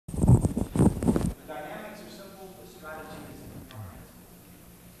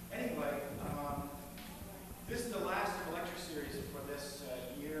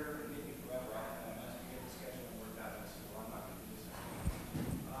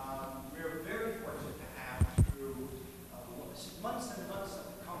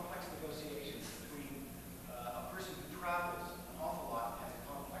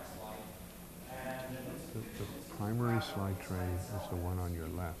primary slide tray is the one on your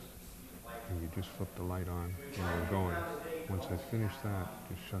left. And you just flip the light on and you're going. Once I finish that,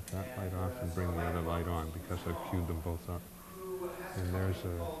 just shut that light off and bring the other light on because I've queued them both up. And there's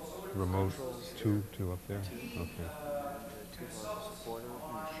a remote two up there. Okay.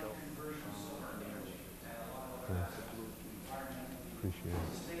 Yeah. Appreciate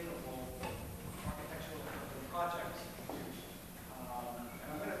it.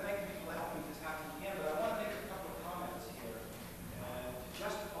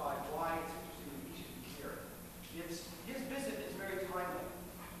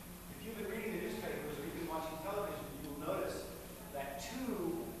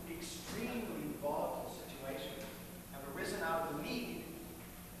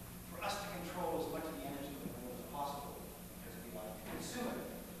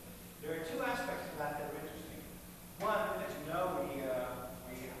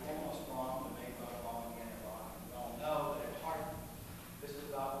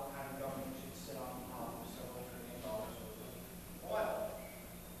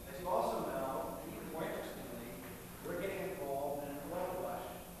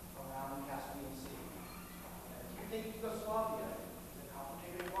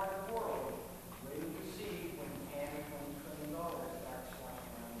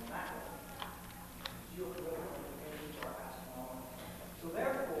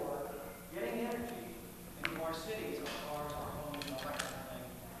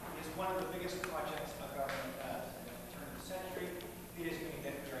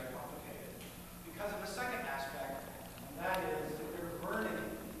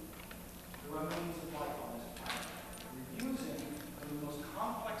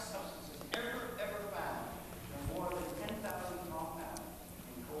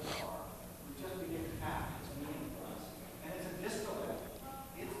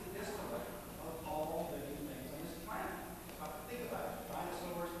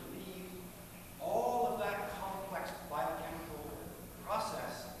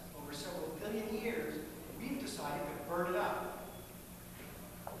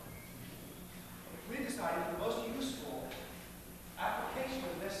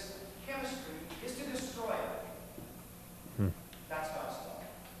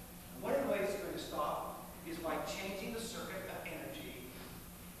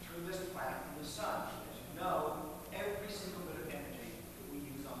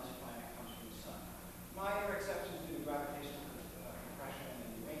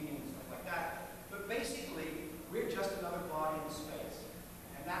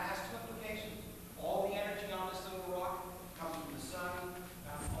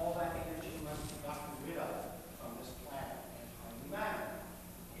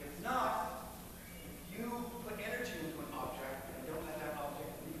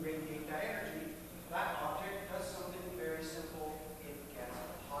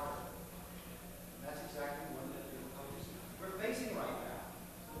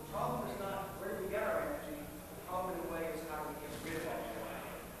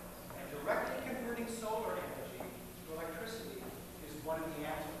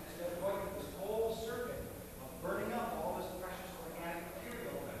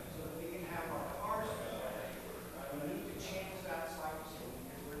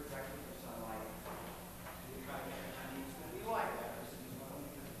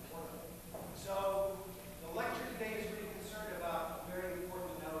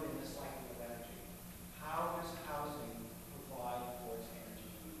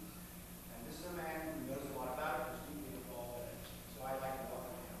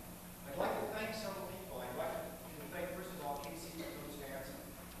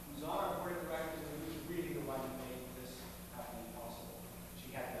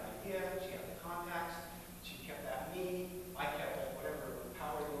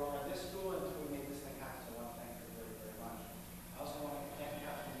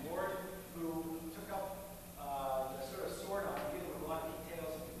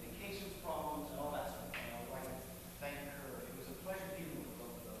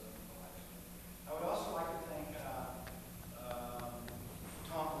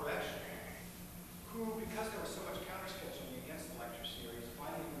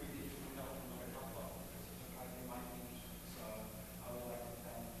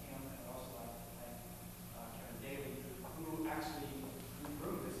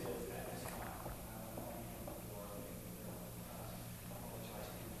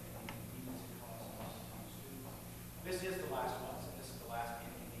 This is the last one, so this is the last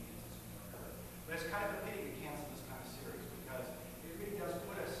inconvenience that's going to occur. But it's kind of a pity to cancel this kind of series because it really does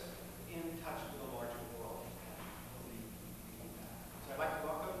put us in touch with the larger world. So I'd like to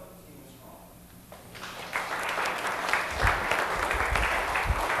welcome Stephen Strong.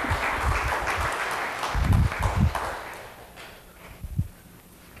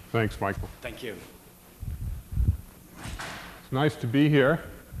 Thanks, Michael. Thank you. It's nice to be here.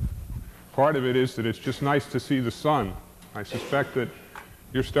 Part of it is that it's just nice to see the sun. I suspect that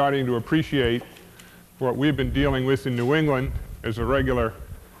you're starting to appreciate what we've been dealing with in New England as a regular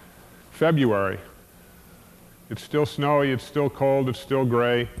February. It's still snowy, it's still cold, it's still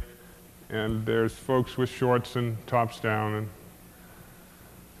gray, and there's folks with shorts and tops down, and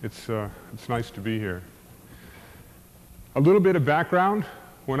it's nice to be here. A little bit of background.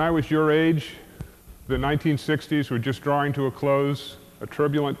 When I was your age, the 1960s were just drawing to a close, a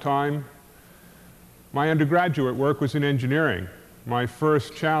turbulent time. My undergraduate work was in engineering. My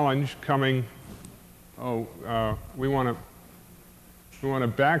first challenge coming, we want to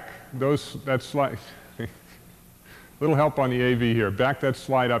back that slide. A little help on the AV here. Back that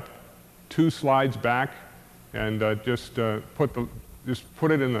slide up 2 slides back, and just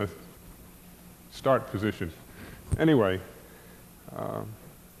put it in the start position. Anyway,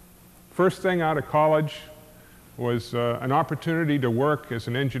 first thing out of college was an opportunity to work as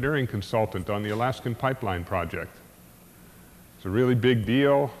an engineering consultant on the Alaskan pipeline project. It's a really big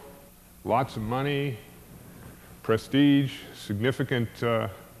deal, lots of money, prestige, significant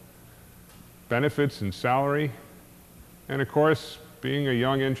benefits and salary. And of course, being a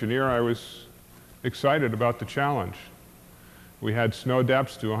young engineer, I was excited about the challenge. We had snow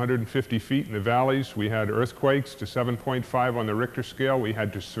depths to 150 feet in the valleys. We had earthquakes to 7.5 on the Richter scale we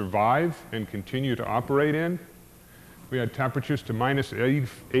had to survive and continue to operate in. We had temperatures to minus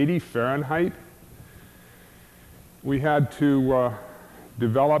 80 Fahrenheit. We had to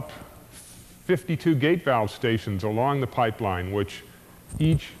develop 52 gate valve stations along the pipeline, which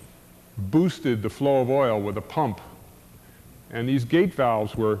each boosted the flow of oil with a pump. And these gate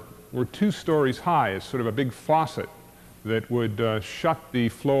valves were 2 stories high. It's sort of a big faucet that would shut the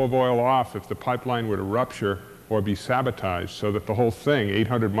flow of oil off if the pipeline were to rupture or be sabotaged, so that the whole thing,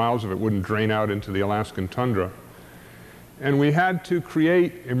 800 miles of it, wouldn't drain out into the Alaskan tundra. And we had to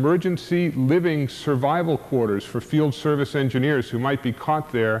create emergency living survival quarters for field service engineers who might be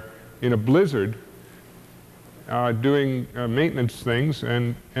caught there in a blizzard doing maintenance things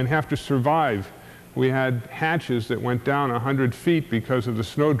and have to survive. We had hatches that went down 100 feet because of the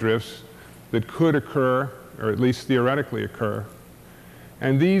snow drifts that could occur, or at least theoretically occur.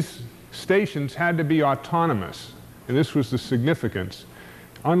 And these stations had to be autonomous, and this was the significance.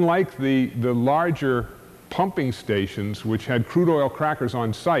 Unlike the larger pumping stations, which had crude oil crackers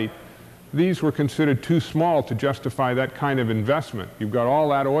on site, these were considered too small to justify that kind of investment. You've got all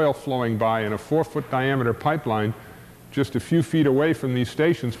that oil flowing by in a 4-foot diameter pipeline just a few feet away from these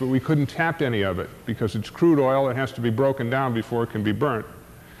stations, but we couldn't tap any of it because it's crude oil. It has to be broken down before it can be burnt.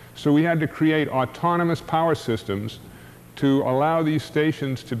 So we had to create autonomous power systems to allow these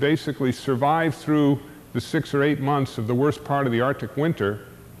stations to basically survive through the 6 or 8 months of the worst part of the Arctic winter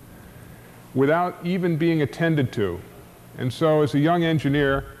without even being attended to. And so as a young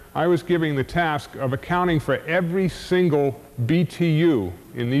engineer, I was given the task of accounting for every single BTU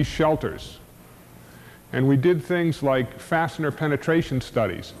in these shelters. And we did things like fastener penetration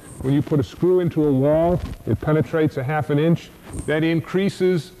studies. When you put a screw into a wall, it penetrates a ½ inch. That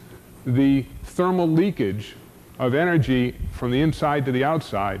increases the thermal leakage of energy from the inside to the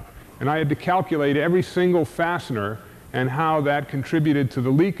outside. And I had to calculate every single fastener and how that contributed to the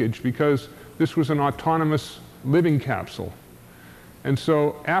leakage, because this was an autonomous living capsule. And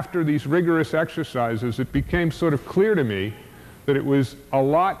so after these rigorous exercises, it became sort of clear to me that it was a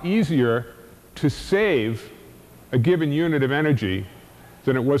lot easier to save a given unit of energy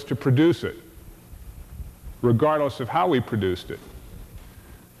than it was to produce it, regardless of how we produced it.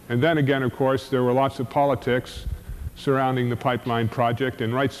 And then again, of course, there were lots of politics surrounding the pipeline project,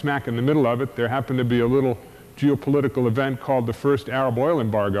 and right smack in the middle of it, there happened to be a little geopolitical event called the first Arab oil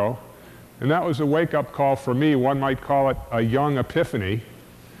embargo. And that was a wake-up call for me. One might call it a young epiphany.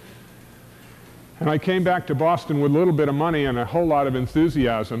 And I came back to Boston with a little bit of money and a whole lot of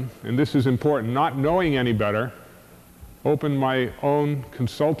enthusiasm, and this is important, not knowing any better, opened my own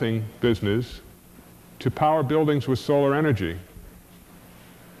consulting business to power buildings with solar energy.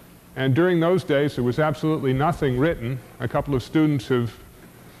 And during those days, there was absolutely nothing written. A couple of students have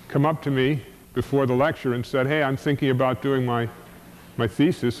come up to me before the lecture and said, hey, I'm thinking about doing my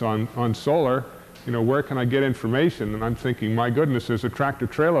thesis on solar. You know, where can I get information? And I'm thinking, my goodness, there's a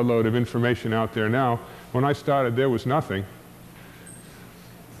tractor-trailer load of information out there now. When I started, there was nothing.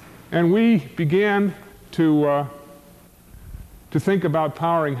 And we began to think about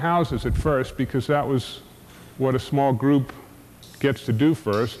powering houses at first, because that was what a small group gets to do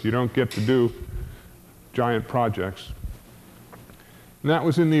first. You don't get to do giant projects. And that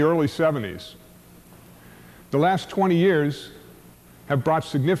was in the early 70s. The last 20 years have brought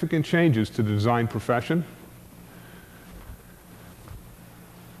significant changes to the design profession.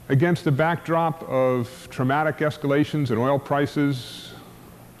 Against the backdrop of traumatic escalations in oil prices,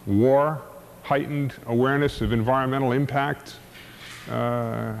 war, heightened awareness of environmental impact,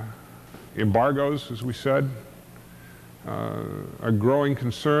 embargoes, as we said, a growing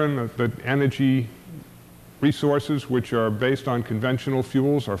concern that energy resources which are based on conventional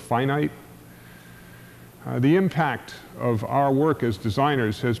fuels are finite. The impact of our work as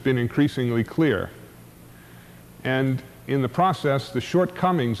designers has been increasingly clear. And in the process, the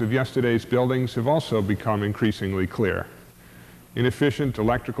shortcomings of yesterday's buildings have also become increasingly clear. Inefficient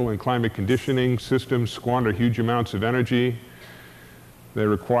electrical and climate conditioning systems squander huge amounts of energy. They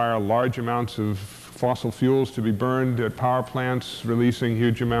require large amounts of fossil fuels to be burned at power plants, releasing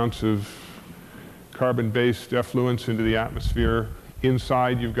huge amounts of carbon-based effluents into the atmosphere.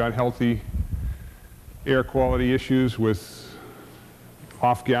 Inside, you've got healthy air quality issues with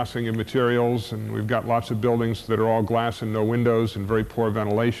off-gassing of materials, and we've got lots of buildings that are all glass and no windows and very poor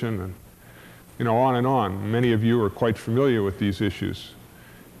ventilation, and on and on. Many of you are quite familiar with these issues.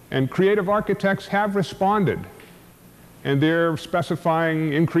 And creative architects have responded, and they're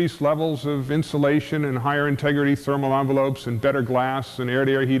specifying increased levels of insulation and higher integrity thermal envelopes and better glass and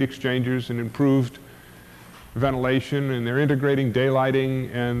air-to-air heat exchangers and improved ventilation, and they're integrating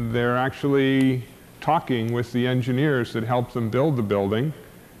daylighting, and they're actually talking with the engineers that help them build the building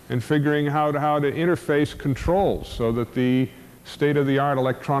and figuring out how to interface controls so that the state-of-the-art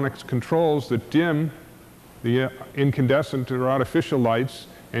electronics controls that dim the incandescent or artificial lights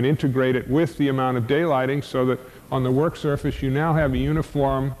and integrate it with the amount of daylighting so that on the work surface you now have a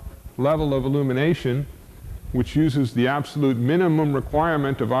uniform level of illumination which uses the absolute minimum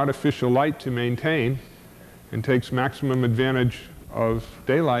requirement of artificial light to maintain and takes maximum advantage of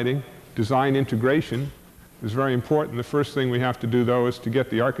daylighting. Design integration is very important. The first thing we have to do, though, is to get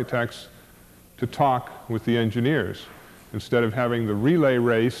the architects to talk with the engineers. Instead of having the relay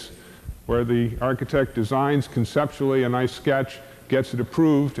race where the architect designs conceptually a nice sketch, gets it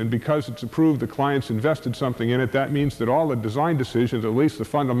approved, and because it's approved, the client's invested something in it, that means that all the design decisions, at least the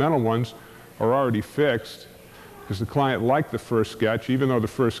fundamental ones, are already fixed because the client liked the first sketch, even though the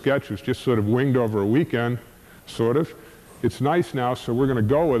first sketch was just sort of winged over a weekend, sort of. It's nice now, so we're going to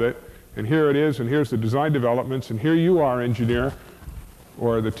go with it. And here it is, and here's the design developments, and here you are, engineer,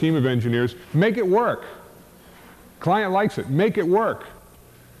 or the team of engineers. Make it work. Client likes it. Make it work.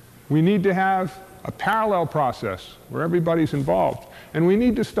 We need to have a parallel process where everybody's involved. And we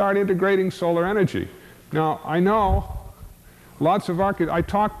need to start integrating solar energy. Now, I know lots of I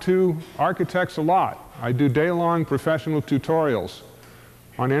talk to architects a lot. I do day-long professional tutorials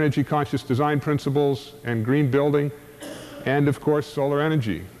on energy-conscious design principles and green building. And, of course, solar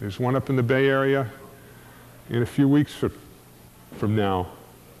energy. There's one up in the Bay Area in a few weeks from now.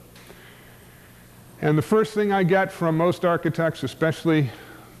 And the first thing I get from most architects, especially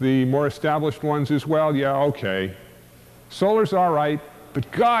the more established ones, is, well, yeah, okay, solar's all right,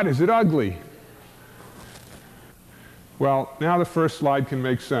 but God, is it ugly. Well, now the first slide can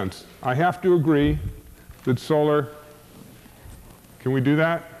make sense. I have to agree that solar, can we do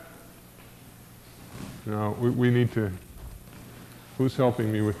that? No, we need to. Who's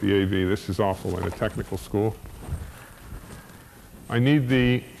helping me with the AV? This is awful in a technical school. I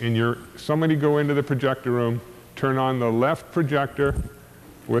need somebody go into the projector room, turn on the left projector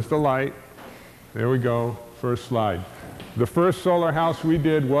with the light. There we go, first slide. The first solar house we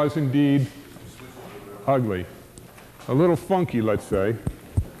did was indeed ugly. A little funky, let's say.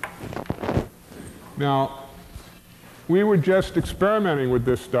 Now, we were just experimenting with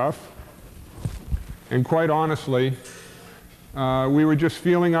this stuff, and quite honestly, we were just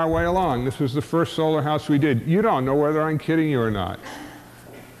feeling our way along. This was the first solar house we did. You don't know whether I'm kidding you or not.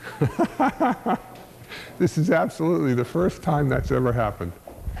 This is absolutely the first time that's ever happened.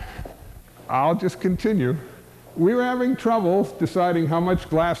 I'll just continue. We were having trouble deciding how much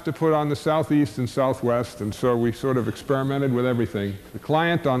glass to put on the southeast and southwest, and so we sort of experimented with everything. The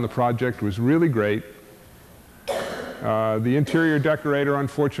client on the project was really great. The interior decorator,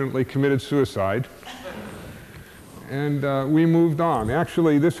 unfortunately, committed suicide. And we moved on.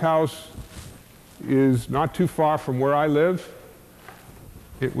 Actually, this house is not too far from where I live.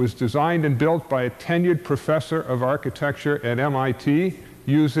 It was designed and built by a tenured professor of architecture at MIT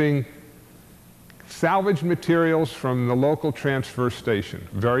using salvaged materials from the local transfer station.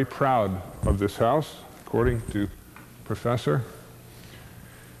 Very proud of this house, according to Professor.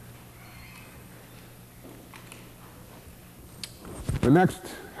 The next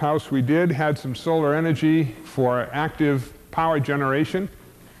house we did had some solar energy for active power generation.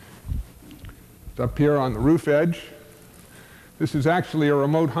 It's up here on the roof edge. This is actually a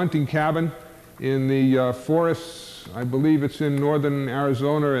remote hunting cabin in the forests. I believe it's in northern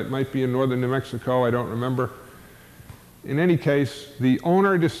Arizona. It might be in northern New Mexico. I don't remember. In any case, the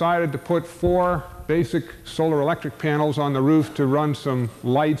owner decided to put 4 basic solar electric panels on the roof to run some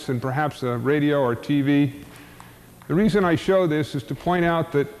lights and perhaps a radio or TV. The reason I show this is to point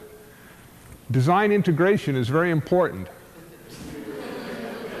out that design integration is very important.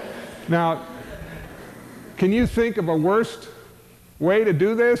 Now, can you think of a worse way to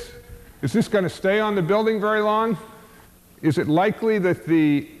do this? Is this going to stay on the building very long? Is it likely that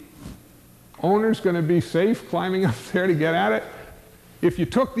the owner's going to be safe climbing up there to get at it? If you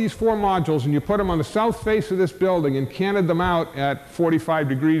took these 4 modules and you put them on the south face of this building and canted them out at 45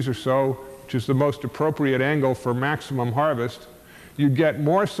 degrees or so, which is the most appropriate angle for maximum harvest, you'd get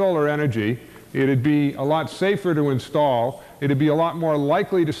more solar energy. It'd be a lot safer to install. It'd be a lot more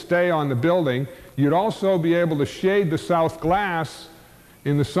likely to stay on the building. You'd also be able to shade the south glass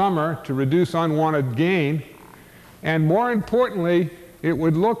in the summer to reduce unwanted gain. And more importantly, it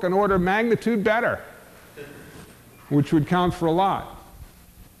would look an order of magnitude better, which would count for a lot.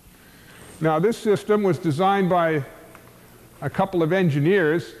 Now, this system was designed by a couple of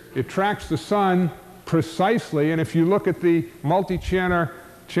engineers. It tracks the sun precisely, and if you look at the multi-channel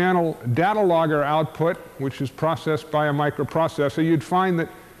data logger output, which is processed by a microprocessor, you'd find that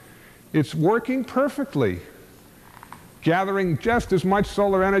it's working perfectly, gathering just as much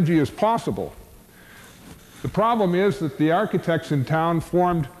solar energy as possible. The problem is that the architects in town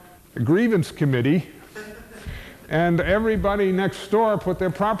formed a grievance committee, and everybody next door put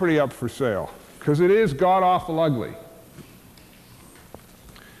their property up for sale, because it is god-awful ugly.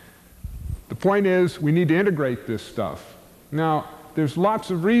 The point is, we need to integrate this stuff. Now, there's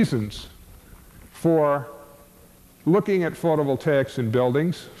lots of reasons for looking at photovoltaics in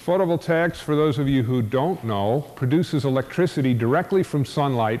buildings. Photovoltaics, for those of you who don't know, produces electricity directly from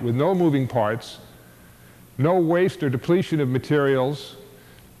sunlight with no moving parts, no waste or depletion of materials,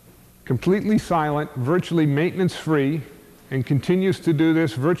 completely silent, virtually maintenance-free, and continues to do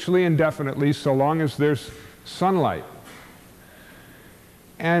this virtually indefinitely so long as there's sunlight.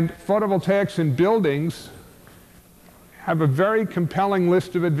 And photovoltaics in buildings have a very compelling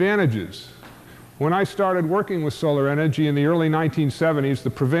list of advantages. When I started working with solar energy in the early 1970s, the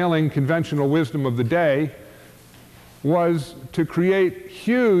prevailing conventional wisdom of the day was to create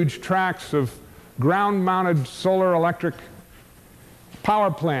huge tracts of ground-mounted solar electric power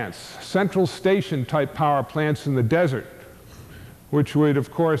plants, central station type power plants in the desert, which would,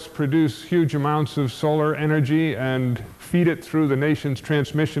 of course, produce huge amounts of solar energy and feed it through the nation's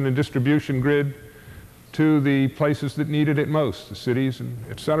transmission and distribution grid to the places that needed it most, the cities, and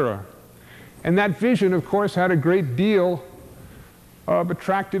et cetera. And that vision, of course, had a great deal of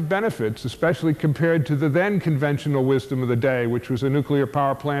attractive benefits, especially compared to the then conventional wisdom of the day, which was a nuclear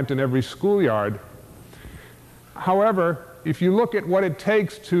power plant in every schoolyard. However, if you look at what it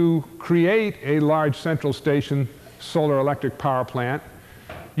takes to create a large central station solar electric power plant,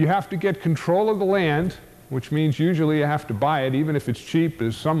 you have to get control of the land, which means usually you have to buy it, even if it's cheap,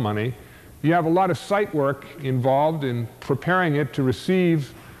 there's some money. You have a lot of site work involved in preparing it to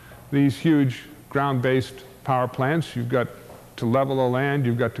receive these huge ground-based power plants. You've got to level the land,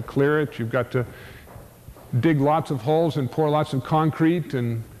 you've got to clear it, you've got to dig lots of holes and pour lots of concrete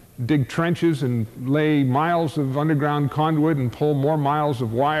and dig trenches and lay miles of underground conduit and pull more miles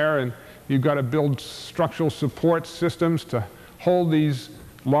of wire, and you've got to build structural support systems to hold these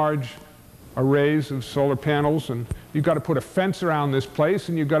large arrays of solar panels, and you've got to put a fence around this place,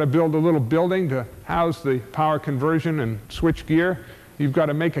 and you've got to build a little building to house the power conversion and switch gear. You've got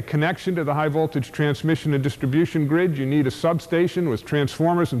to make a connection to the high voltage transmission and distribution grid. You need a substation with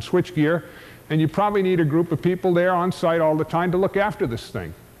transformers and switch gear, and you probably need a group of people there on site all the time to look after this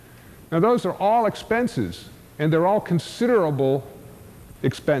thing. Now, those are all expenses, and they're all considerable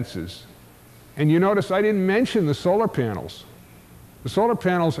expenses. And you notice I didn't mention the solar panels. The solar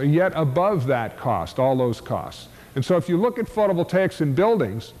panels are yet above that cost, all those costs. And so if you look at photovoltaics in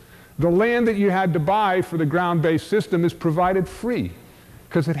buildings, the land that you had to buy for the ground-based system is provided free,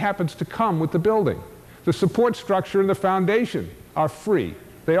 because it happens to come with the building. The support structure and the foundation are free.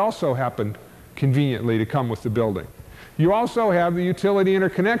 They also happen conveniently to come with the building. You also have the utility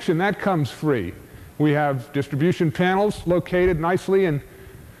interconnection. That comes free. We have distribution panels located nicely in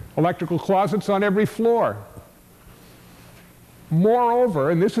electrical closets on every floor.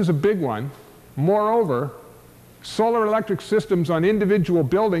 Moreover, and this is a big one, moreover, solar electric systems on individual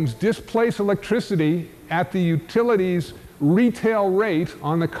buildings displace electricity at the utility's retail rate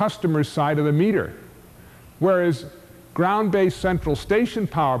on the customer's side of the meter, whereas ground-based central station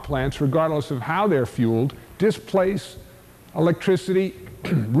power plants, regardless of how they're fueled, displace electricity,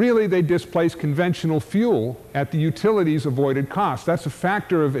 really they displace conventional fuel at the utilities avoided cost. That's a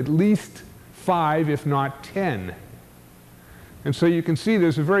factor of at least 5, if not 10. And so you can see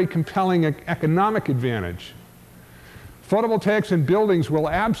there's a very compelling economic advantage. Photovoltaics in buildings will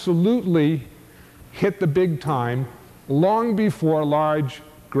absolutely hit the big time long before large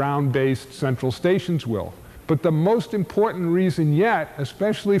ground-based central stations will. But the most important reason yet,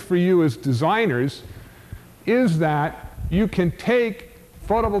 especially for you as designers, is that you can take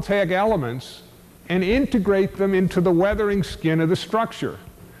photovoltaic elements and integrate them into the weathering skin of the structure.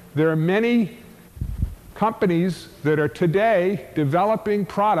 There are many companies that are today developing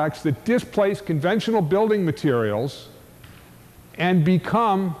products that displace conventional building materials and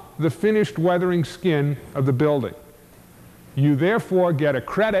become the finished weathering skin of the building. You therefore get a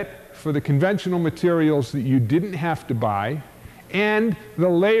credit for the conventional materials that you didn't have to buy and the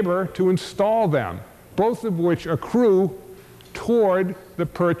labor to install them, both of which accrue toward the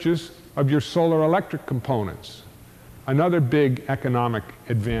purchase of your solar electric components. Another big economic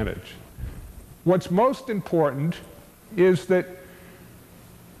advantage. What's most important is that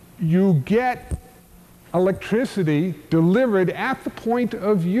you get electricity delivered at the point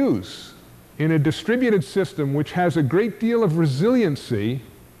of use in a distributed system which has a great deal of resiliency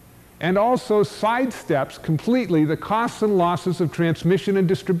and also sidesteps completely the costs and losses of transmission and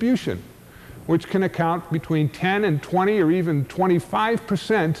distribution, which can account between 10 and 20 or even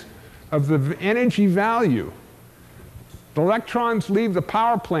 25% of the energy value. The electrons leave the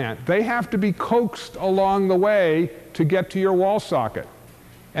power plant. They have to be coaxed along the way to get to your wall socket.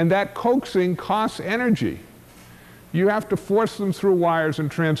 And that coaxing costs energy. You have to force them through wires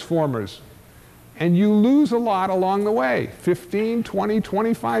and transformers. And you lose a lot along the way. 15, 20,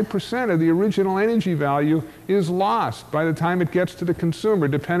 25% of the original energy value is lost by the time it gets to the consumer,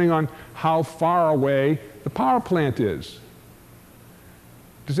 depending on how far away the power plant is.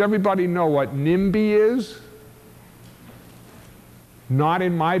 Does everybody know what NIMBY is? Not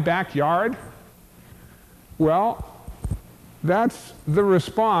in my backyard? Well, that's the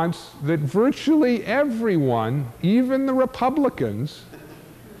response that virtually everyone, even the Republicans,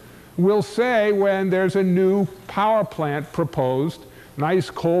 will say when there's a new power plant proposed, nice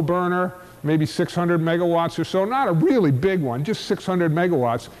coal burner, maybe 600 megawatts or so, not a really big one, just 600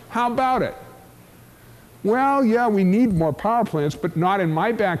 megawatts. How about it? Well, yeah, we need more power plants, but not in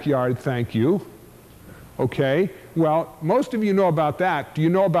my backyard, thank you. Okay, well, most of you know about that. Do you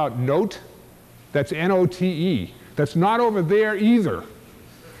know about NOTE? That's N-O-T-E. That's not over there either.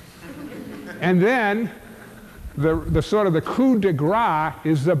 And then the sort of the coup de grace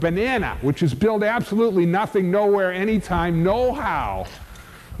is the banana, which is build absolutely nothing, nowhere, anytime, no how.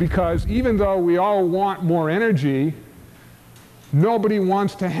 Because even though we all want more energy, nobody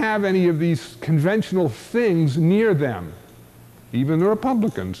wants to have any of these conventional things near them. Even the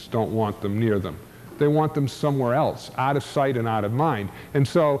Republicans don't want them near them. They want them somewhere else, out of sight and out of mind. And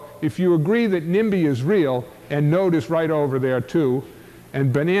so if you agree that NIMBY is real, and NOTE is right over there too,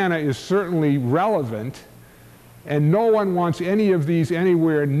 and banana is certainly relevant, and no one wants any of these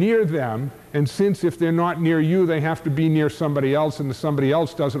anywhere near them, and since if they're not near you, they have to be near somebody else, and somebody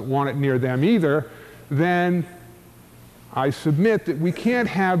else doesn't want it near them either, then I submit that we can't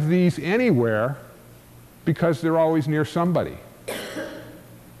have these anywhere because they're always near somebody.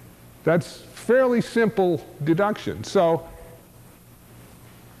 That's fairly simple deduction. So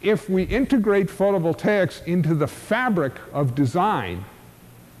if we integrate photovoltaics into the fabric of design,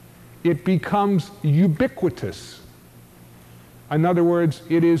 it becomes ubiquitous. In other words,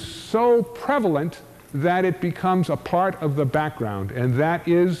 it is so prevalent that it becomes a part of the background, and that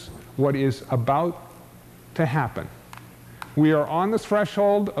is what is about to happen. We are on the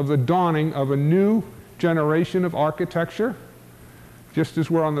threshold of the dawning of a new generation of architecture, just as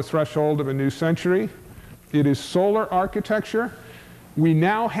we're on the threshold of a new century. It is solar architecture. We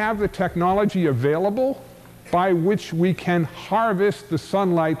now have the technology available by which we can harvest the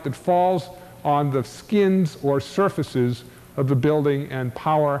sunlight that falls on the skins or surfaces of the building and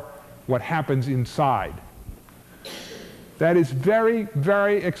power what happens inside. That is very,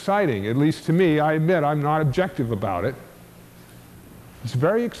 very exciting, at least to me. I admit I'm not objective about it. It's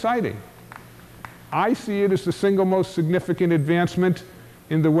very exciting. I see it as the single most significant advancement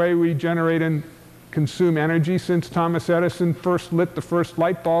in the way we generate and consume energy since Thomas Edison first lit the first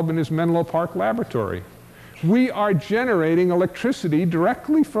light bulb in his Menlo Park laboratory. We are generating electricity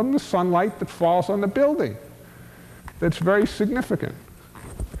directly from the sunlight that falls on the building. That's very significant.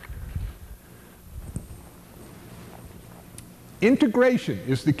 Integration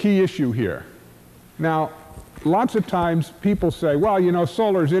is the key issue here. Now, lots of times people say, well, you know,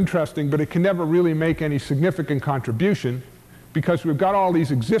 solar is interesting, but it can never really make any significant contribution. because we've got all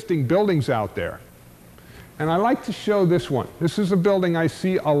these existing buildings out there. And I like to show this one. This is a building I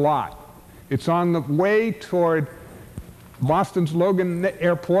see a lot. It's on the way toward Boston's Logan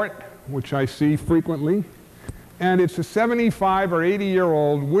Airport, which I see frequently. And it's a 75 or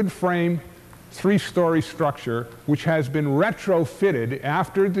 80-year-old wood frame 3-story structure which has been retrofitted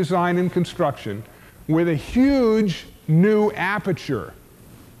after design and construction with a huge new aperture.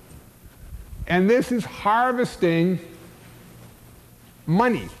 And this is harvesting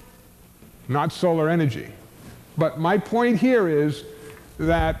money, not solar energy. But my point here is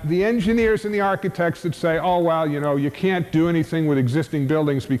that the engineers and the architects that say, oh, well, you know, you can't do anything with existing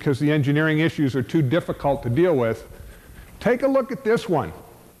buildings because the engineering issues are too difficult to deal with, take a look at this one.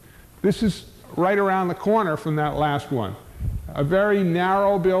 This is right around the corner from that last one. A very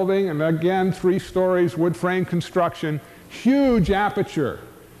narrow building, and again, 3 stories, wood frame construction, huge aperture,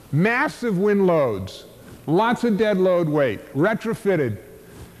 massive wind loads, lots of dead load weight, retrofitted.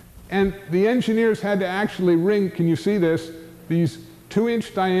 And the engineers had to actually ring, can you see this, these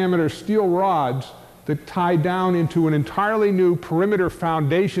 2-inch diameter steel rods that tie down into an entirely new perimeter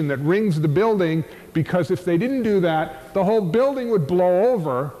foundation that rings the building, because if they didn't do that, the whole building would blow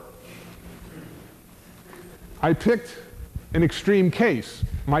over. I picked an extreme case.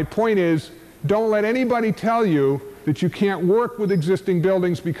 My point is, don't let anybody tell you that you can't work with existing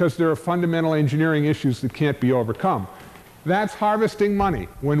buildings because there are fundamental engineering issues that can't be overcome. That's harvesting money.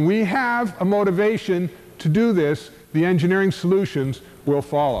 When we have a motivation to do this, the engineering solutions will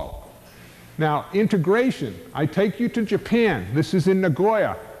follow. Now, integration. I take you to Japan. This is in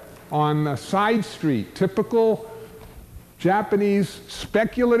Nagoya on a side street, typical Japanese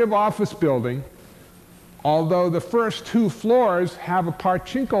speculative office building, although the first 2 floors have a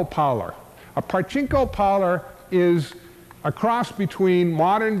pachinko parlor. A pachinko parlor is a cross between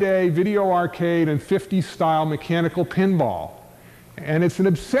modern-day video arcade and 50s style mechanical pinball. And it's an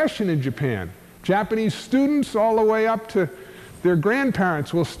obsession in Japan. Japanese students all the way up to their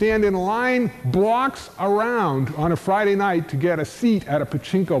grandparents will stand in line blocks around on a Friday night to get a seat at a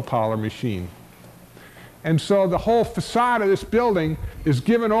pachinko parlor machine. And so the whole facade of this building is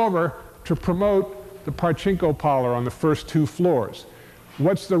given over to promote the pachinko parlor on the first 2 floors.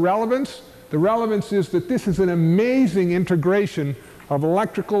 What's the relevance? The relevance is that this is an amazing integration of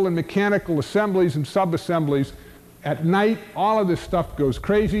electrical and mechanical assemblies and sub-assemblies. At night, all of this stuff goes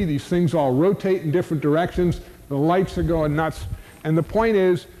crazy. These things all rotate in different directions. The lights are going nuts. And the point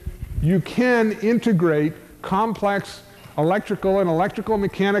is, you can integrate complex electrical and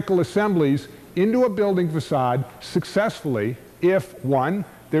electrical-mechanical assemblies into a building facade successfully if, 1,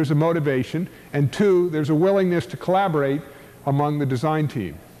 there's a motivation, and 2, there's a willingness to collaborate among the design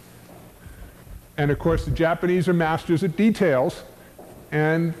team. And of course, the Japanese are masters at details,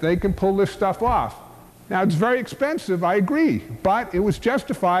 and they can pull this stuff off. Now, it's very expensive, I agree, but it was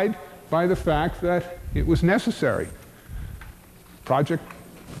justified by the fact that it was necessary. Project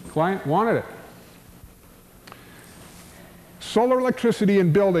client wanted it. Solar electricity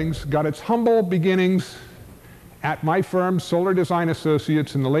in buildings got its humble beginnings at my firm, Solar Design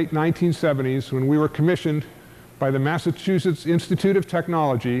Associates, in the late 1970s, when we were commissioned by the Massachusetts Institute of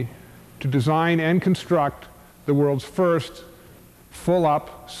Technology to design and construct the world's first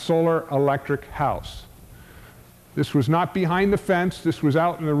full-up solar electric house. This was not behind the fence. This was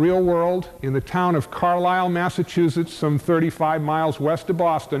out in the real world in the town of Carlisle, Massachusetts, some 35 miles west of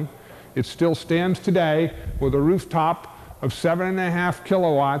Boston. It still stands today with a rooftop of 7.5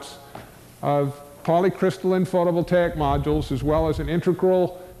 kilowatts of polycrystalline photovoltaic modules, as well as an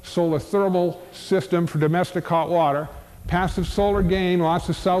integral solar thermal system for domestic hot water, passive solar gain, lots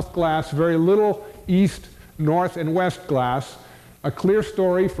of south glass, very little east, north, and west glass, a clear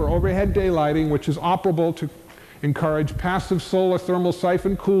story for overhead daylighting, which is operable to encourage passive solar thermal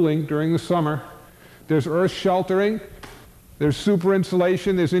siphon cooling during the summer. There's earth sheltering, there's super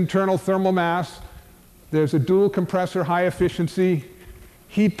insulation, there's internal thermal mass, there's a dual compressor high efficiency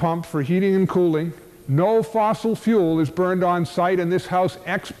heat pump for heating and cooling. No fossil fuel is burned on site, and this house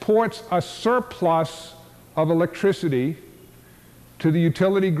exports a surplus of electricity to the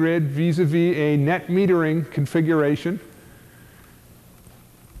utility grid vis-a-vis a net metering configuration.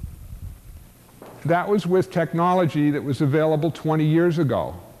 That was with technology that was available 20 years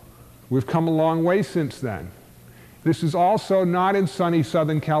ago. We've come a long way since then. This is also not in sunny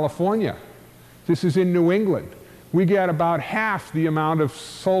Southern California. This is in New England. We get about half the amount of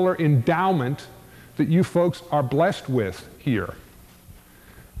solar endowment that you folks are blessed with here.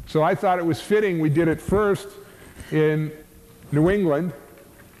 So I thought it was fitting we did it first in New England,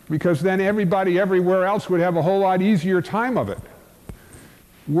 because then everybody everywhere else would have a whole lot easier time of it.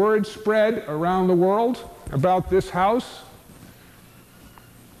 Word spread around the world about this house.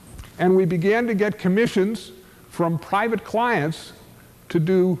 And we began to get commissions from private clients to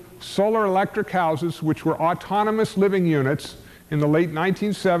do solar electric houses, which were autonomous living units in the late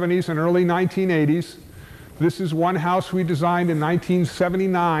 1970s and early 1980s. This is one house we designed in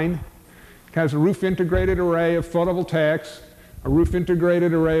 1979. It has a roof-integrated array of photovoltaics, a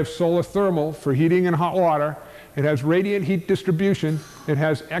roof-integrated array of solar thermal for heating and hot water. It has radiant heat distribution. It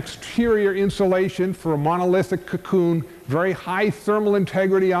has exterior insulation for a monolithic cocoon, very high thermal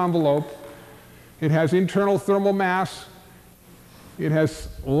integrity envelope. It has internal thermal mass. It has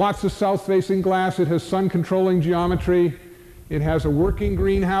lots of south-facing glass. It has sun-controlling geometry. It has a working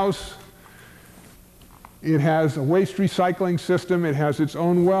greenhouse. It has a waste recycling system. It has its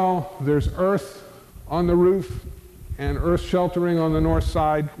own well. There's earth on the roof and earth sheltering on the north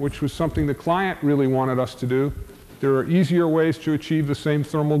side, which was something the client really wanted us to do. There are easier ways to achieve the same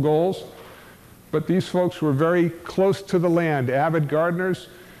thermal goals. But these folks were very close to the land, avid gardeners,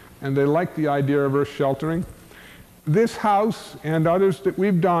 and they liked the idea of earth sheltering. This house and others that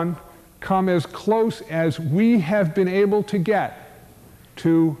we've done come as close as we have been able to get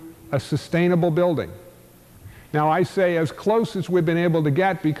to a sustainable building. Now, I say as close as we've been able to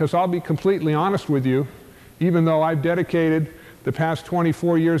get because I'll be completely honest with you, even though I've dedicated the past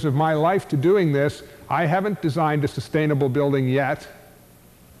 24 years of my life to doing this, I haven't designed a sustainable building yet.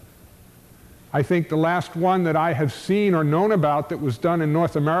 I think the last one that I have seen or known about that was done in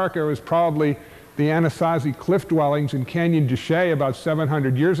North America was probably the Anasazi cliff dwellings in Canyon de Chelly about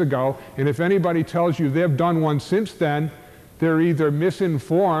 700 years ago. And if anybody tells you they've done one since then, they're either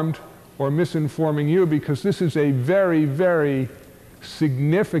misinformed or misinforming you, because this is a very, very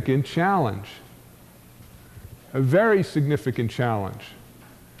significant challenge. A very significant challenge.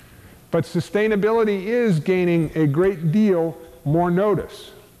 But sustainability is gaining a great deal more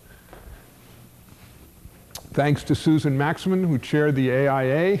notice. Thanks to Susan Maxman, who chaired the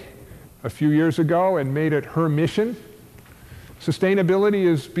AIA a few years ago and made it her mission. Sustainability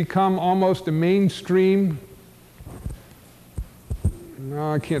has become almost a mainstream,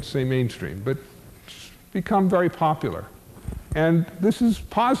 no, I can't say mainstream, but it's become very popular. And this is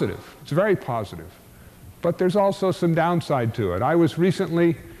positive. It's very positive. But there's also some downside to it. I was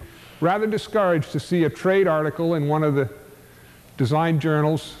recently rather discouraged to see a trade article in one of the design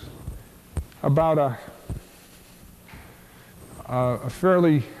journals about a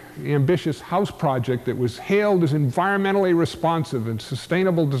fairly ambitious house project that was hailed as environmentally responsive and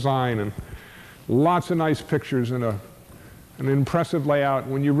sustainable design, and lots of nice pictures and an impressive layout.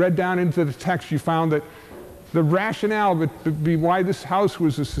 When you read down into the text, you found that the rationale why this house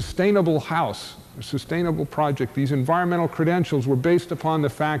was a sustainable house, a sustainable project, these environmental credentials were based upon the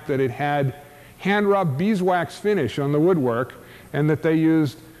fact that it had hand-rubbed beeswax finish on the woodwork and that they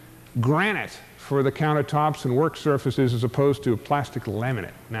used granite for the countertops and work surfaces as opposed to a plastic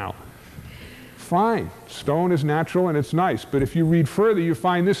laminate. Now, fine, stone is natural and it's nice, but if you read further, you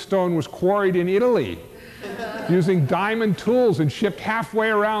find this stone was quarried in Italy using diamond tools and shipped halfway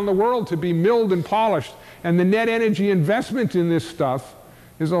around the world to be milled and polished. And the net energy investment in this stuff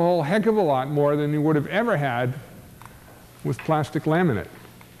is a whole heck of a lot more than you would have ever had with plastic laminate.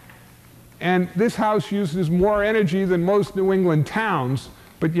 And this house uses more energy than most New England towns,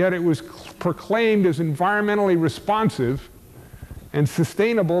 but yet it was proclaimed as environmentally responsive and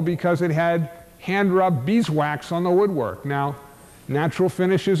sustainable because it had hand-rubbed beeswax on the woodwork. Now, natural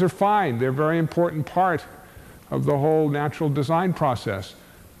finishes are fine. They're a very important part of the whole natural design process.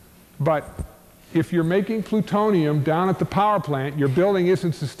 But if you're making plutonium down at the power plant, your building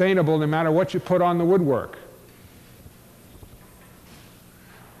isn't sustainable no matter what you put on the woodwork.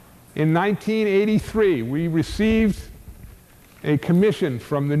 In 1983, we received a commission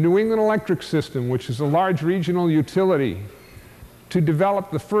from the New England Electric System, which is a large regional utility, to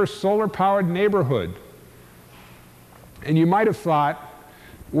develop the first solar-powered neighborhood. And you might have thought,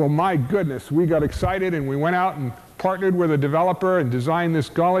 well, my goodness, we got excited and we went out and partnered with a developer and designed this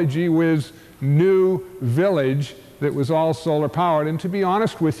golly gee whiz new village that was all solar-powered. And to be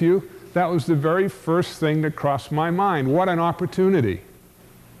honest with you, that was the very first thing that crossed my mind. What an opportunity.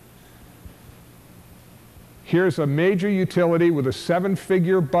 Here's a major utility with a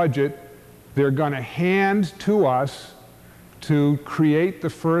 7-figure budget they're going to hand to us to create the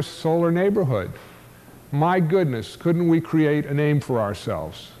first solar neighborhood. My goodness, couldn't we create a name for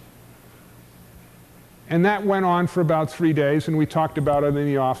ourselves? And that went on for about 3 days, and we talked about it in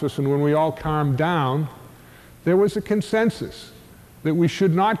the office, and when we all calmed down, there was a consensus that we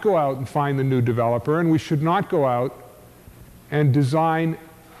should not go out and find the new developer, and we should not go out and design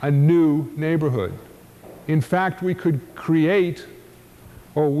a new neighborhood. In fact, we could create,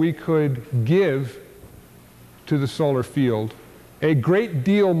 or we could give to the solar field a great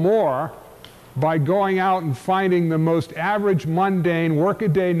deal more by going out and finding the most average, mundane,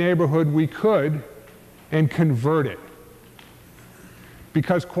 workaday neighborhood we could and convert it.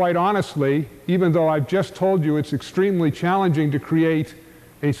 Because quite honestly, even though I've just told you it's extremely challenging to create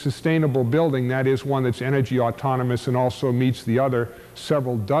a sustainable building, that is, one that's energy autonomous and also meets the other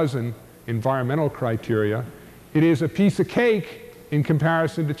several dozen environmental criteria, it is a piece of cake in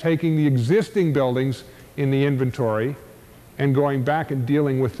comparison to taking the existing buildings in the inventory and going back and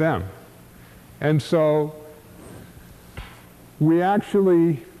dealing with them. And so we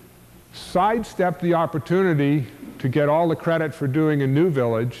actually sidestepped the opportunity to get all the credit for doing a new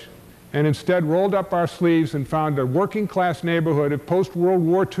village, and instead rolled up our sleeves and found a working class neighborhood of post-World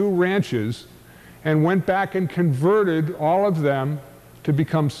War II ranches and went back and converted all of them to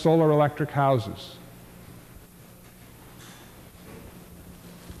become solar electric houses.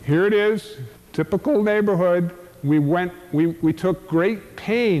 Here it is, typical neighborhood. We took great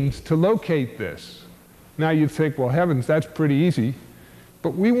pains to locate this. Now you'd think, well, heavens, that's pretty easy.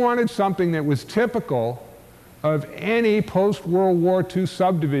 But we wanted something that was typical of any post-World War II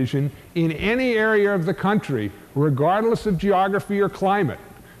subdivision in any area of the country, regardless of geography or climate.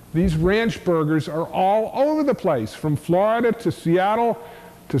 These ranch burgers are all over the place, from Florida to Seattle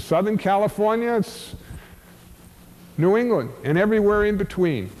to Southern California, it's New England, and everywhere in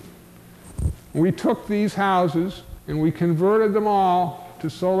between. We took these houses and we converted them all to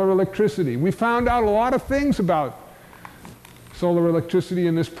solar electricity. We found out a lot of things about solar electricity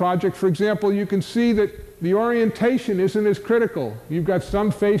in this project. For example, you can see that the orientation isn't as critical. You've got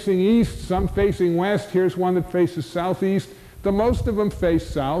some facing east, some facing west. Here's one that faces southeast. The most of them face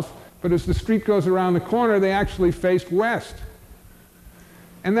south, but as the street goes around the corner, they actually faced west.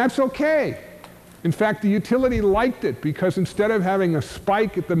 And that's okay. In fact, the utility liked it because instead of having a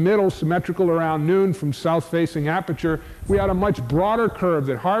spike at the middle symmetrical around noon from south-facing aperture, we had a much broader curve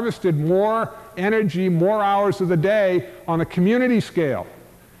that harvested more energy, more hours of the day on a community scale.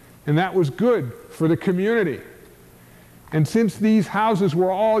 And that was good for the community. And since these houses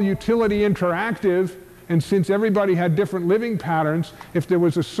were all utility interactive, and since everybody had different living patterns, if there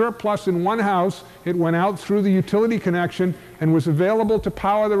was a surplus in one house, it went out through the utility connection and was available to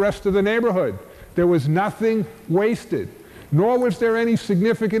power the rest of the neighborhood. There was nothing wasted, nor was there any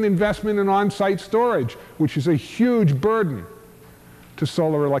significant investment in on-site storage, which is a huge burden to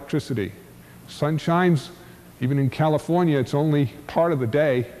solar electricity. Sun shines, even in California, it's only part of the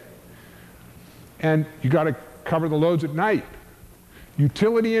day, and you got to cover the loads at night.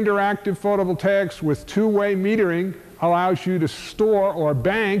 Utility interactive photovoltaics with two-way metering allows you to store or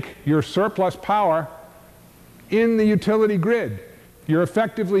bank your surplus power in the utility grid. You're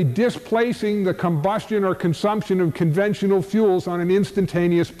effectively displacing the combustion or consumption of conventional fuels on an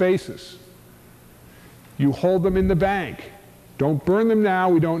instantaneous basis. You hold them in the bank. Don't burn them now,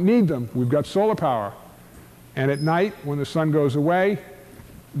 we don't need them. We've got solar power. And at night, when the sun goes away,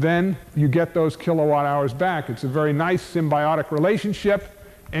 then you get those kilowatt hours back. It's a very nice symbiotic relationship,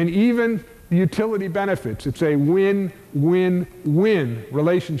 and even the utility benefits. It's a win-win-win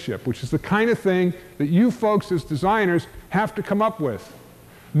relationship, which is the kind of thing that you folks as designers have to come up with.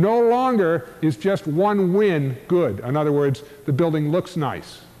 No longer is just one win good. In other words, the building looks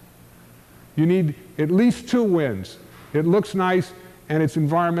nice. You need at least two wins. It looks nice and it's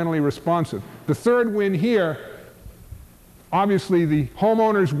environmentally responsive. The third win here, obviously the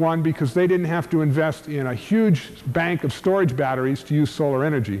homeowners won because they didn't have to invest in a huge bank of storage batteries to use solar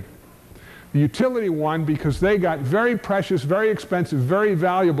energy. The utility won because they got very precious, very expensive, very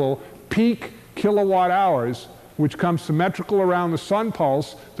valuable peak kilowatt hours, which comes symmetrical around the sun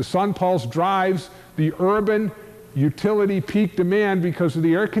pulse. The sun pulse drives the urban utility peak demand because of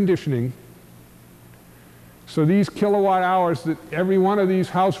the air conditioning. So these kilowatt hours that every one of these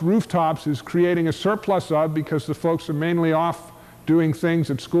house rooftops is creating a surplus of because the folks are mainly off doing things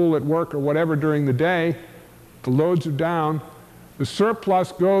at school, at work, or whatever during the day, the loads are down. The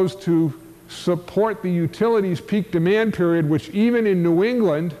surplus goes to support the utilities peak demand period, which even in New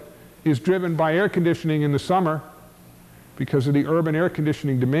England is driven by air conditioning in the summer because of the urban air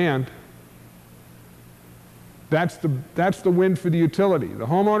conditioning demand. That's the win for the utility. The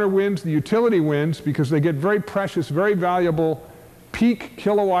homeowner wins, the utility wins because they get very precious, very valuable peak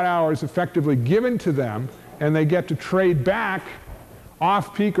kilowatt hours effectively given to them, and they get to trade back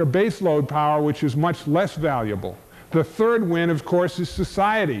off-peak or base load power, which is much less valuable. The third win, of course, is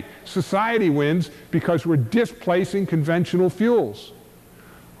society. Society wins because we're displacing conventional fuels.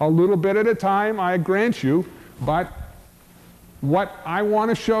 A little bit at a time, I grant you, but what I want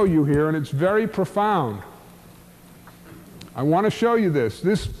to show you here, and it's very profound, I want to show you this.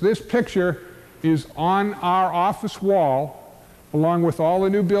 This picture is on our office wall along with all the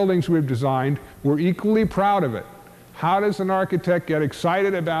new buildings we've designed, we're equally proud of it. How does an architect get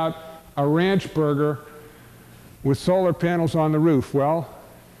excited about a ranch burger with solar panels on the roof? Well,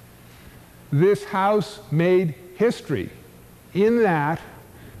 this house made history in that.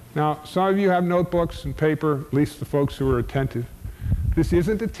 Now, some of you have notebooks and paper, at least the folks who are attentive. This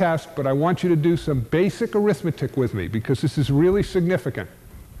isn't a test, but I want you to do some basic arithmetic with me because this is really significant.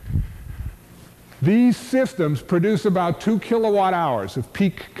 These systems produce about 2 kilowatt hours of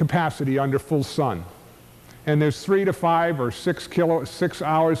peak capacity under full sun. And there's 3 to 5 or 6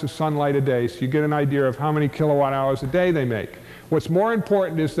 hours of sunlight a day, so you get an idea of how many kilowatt hours a day they make. What's more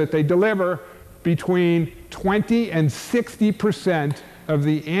important is that they deliver between 20 and 60% of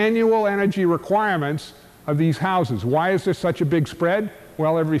the annual energy requirements of these houses. Why is there such a big spread?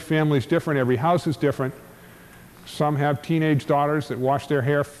 Well, every family is different, every house is different. Some have teenage daughters that wash their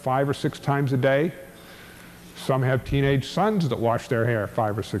hair 5 or 6 times a day. Some have teenage sons that wash their hair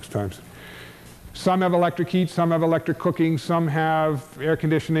 5 or 6 times. Some have electric heat, some have electric cooking, some have air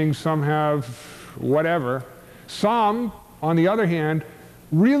conditioning, some have whatever. Some, on the other hand,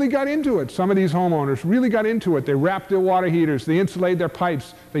 really got into it. Some of these homeowners really got into it. They wrapped their water heaters, they insulated their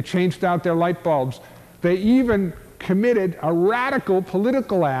pipes, they changed out their light bulbs. They even committed a radical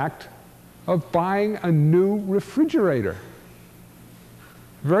political act of buying a new refrigerator.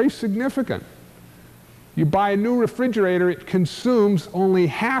 Very significant. You buy a new refrigerator, it consumes only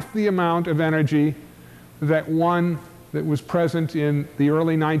half the amount of energy that one that was present in the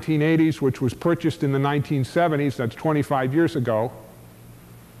early 1980s, which was purchased in the 1970s, that's 25 years ago.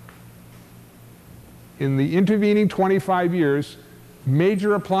 In the intervening 25 years,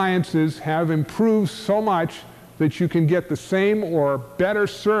 major appliances have improved so much that you can get the same or better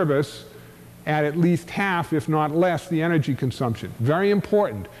service at least half, if not less, the energy consumption. Very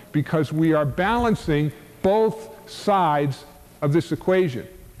important, because we are balancing both sides of this equation.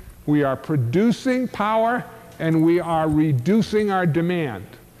 We are producing power and we are reducing our demand.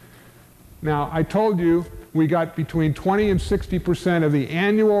 Now, I told you we got between 20 and 60% of the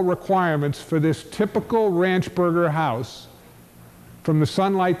annual requirements for this typical ranch burger house from the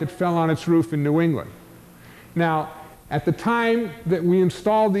sunlight that fell on its roof in New England. Now, at the time that we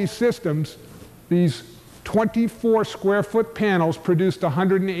installed these systems, these 24 square foot panels produced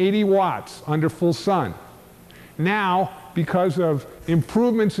 180 watts under full sun. Now, because of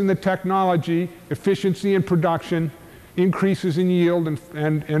improvements in the technology, efficiency in production, increases in yield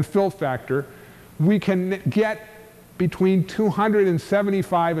and fill factor, we can get between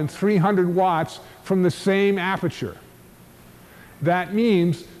 275 and 300 watts from the same aperture. That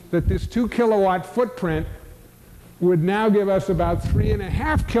means that this 2 kilowatt footprint would now give us about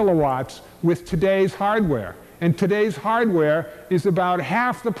 3.5 kilowatts with today's hardware. And today's hardware is about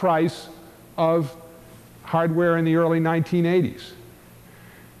half the price of hardware in the early 1980s.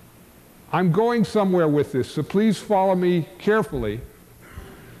 I'm going somewhere with this, so please follow me carefully,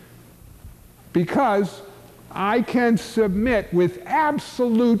 because I can submit with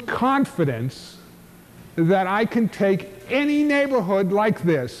absolute confidence that I can take any neighborhood like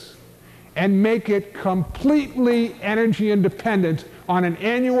this and make it completely energy independent on an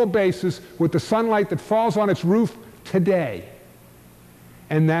annual basis with the sunlight that falls on its roof today.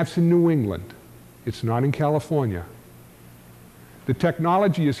 And that's in New England. It's not in California. The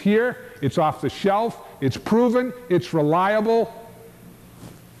technology is here, it's off the shelf, it's proven, it's reliable,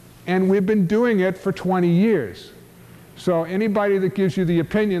 and we've been doing it for 20 years. So anybody that gives you the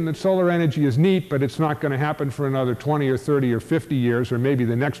opinion that solar energy is neat, but it's not going to happen for another 20 or 30 or 50 years, or maybe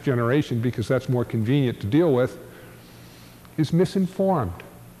the next generation because that's more convenient to deal with, is misinformed.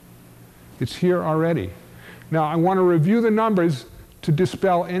 It's here already. Now, I want to review the numbers to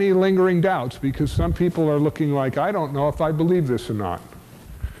dispel any lingering doubts, because some people are looking like, I don't know if I believe this or not.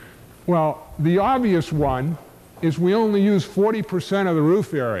 Well, the obvious one is we only use 40% of the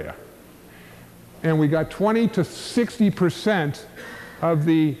roof area. And we got 20 to 60% of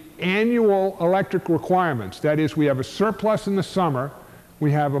the annual electric requirements. That is, we have a surplus in the summer,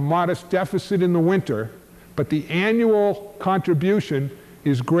 we have a modest deficit in the winter, but the annual contribution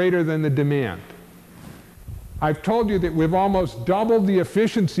is greater than the demand. I've told you that we've almost doubled the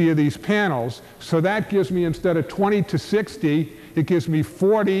efficiency of these panels, so that gives me, instead of 20 to 60, it gives me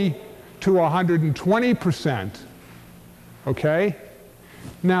 40 to 120%. Okay?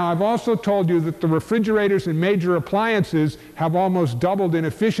 Now, I've also told you that the refrigerators and major appliances have almost doubled in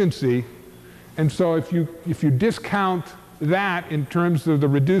efficiency, and so if you discount that in terms of the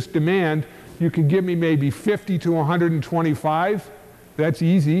reduced demand, you can give me maybe 50 to 125. That's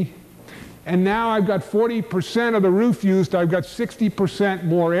easy. And now I've got 40% of the roof used, I've got 60%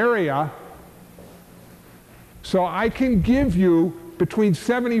 more area. So I can give you between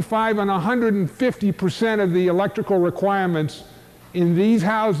 75 and 150% of the electrical requirements in these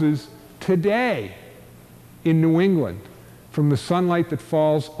houses today in New England from the sunlight that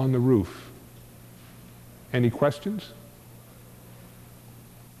falls on the roof. Any questions?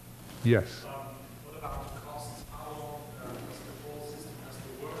 Yes. What about the costs? How long does the whole system has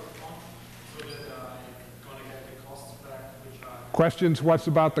to work on so that you're going to get the costs back, which are... Questions, what's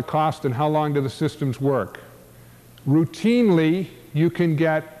about the cost and how long do the systems work? Routinely, you can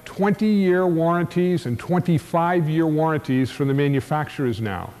get 20-year warranties and 25-year warranties from the manufacturers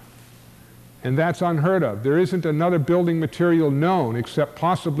now. And that's unheard of. There isn't another building material known except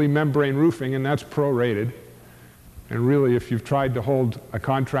possibly membrane roofing, and that's prorated. And really, if you've tried to hold a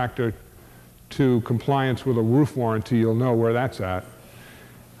contractor to compliance with a roof warranty, you'll know where that's at.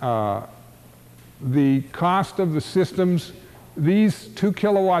 The cost of the systems, these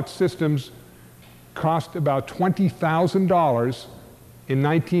 2-kilowatt systems cost about $20,000 in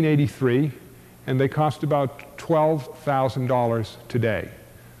 1983, and they cost about $12,000 today.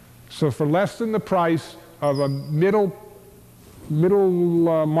 So for less than the price of a middle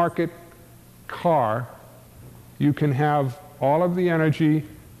market car, you can have all of the energy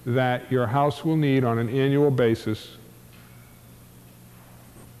that your house will need on an annual basis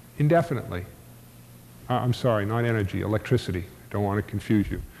indefinitely. I'm sorry, not energy, electricity. Don't want to confuse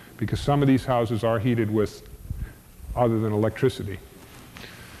you, because some of these houses are heated with other than electricity.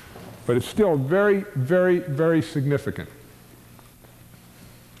 But it's still very, very, very significant.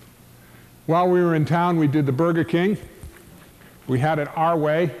 While we were in town, we did the Burger King. We had it our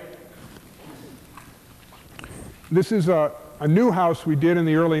way. This is a new house we did in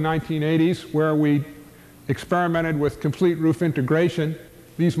the early 1980s where we experimented with complete roof integration.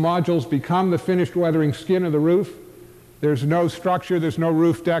 These modules become the finished weathering skin of the roof. There's no structure, there's no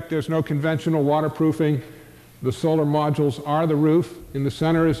roof deck, there's no conventional waterproofing. The solar modules are the roof. In the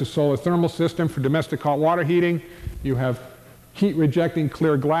center is a solar thermal system for domestic hot water heating. You have heat-rejecting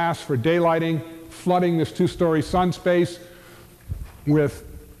clear glass for daylighting, flooding this 2-story sun space with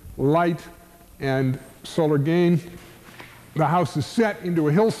light and solar gain. The house is set into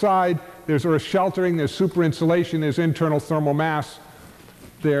a hillside. There's earth sheltering, there's super insulation, there's internal thermal mass.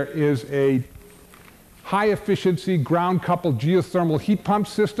 There is a high-efficiency ground-coupled geothermal heat pump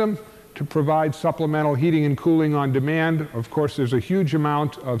system to provide supplemental heating and cooling on demand. Of course, there's a huge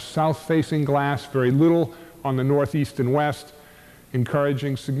amount of south-facing glass, very little on the northeast and west,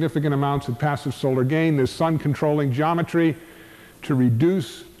 encouraging significant amounts of passive solar gain. There's sun-controlling geometry to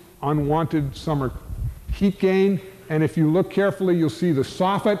reduce unwanted summer heat gain. And if you look carefully, you'll see the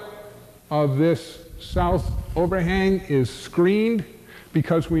soffit of this south overhang is screened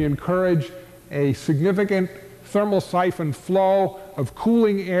because we encourage a significant thermal siphon flow of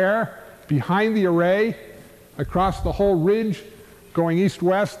cooling air behind the array across the whole ridge. Going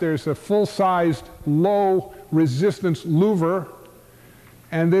east-west, there's a full-sized, low-resistance louver,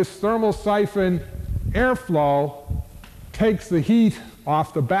 and this thermal siphon airflow takes the heat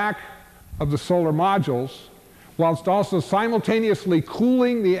off the back of the solar modules, whilst also simultaneously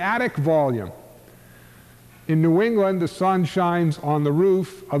cooling the attic volume. In New England, the sun shines on the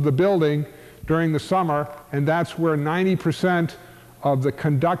roof of the building during the summer, and that's where 90% of the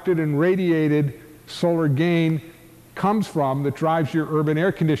conducted and radiated solar gain comes from that drives your urban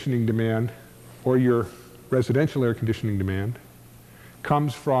air conditioning demand, or your residential air conditioning demand,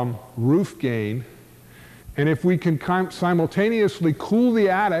 comes from roof gain. And if we can simultaneously cool the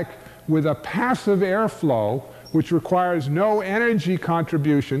attic with a passive airflow, which requires no energy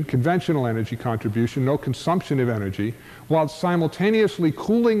contribution, conventional energy contribution, no consumption of energy, while simultaneously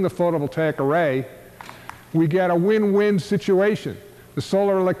cooling the photovoltaic array, we get a win-win situation. The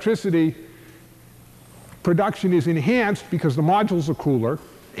solar electricity production is enhanced because the modules are cooler,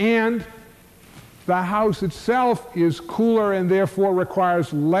 and the house itself is cooler and therefore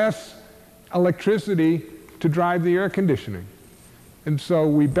requires less electricity to drive the air conditioning. And so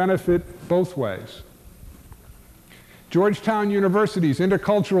we benefit both ways. Georgetown University's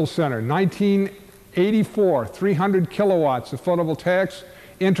Intercultural Center, 1984, 300 kilowatts of photovoltaics,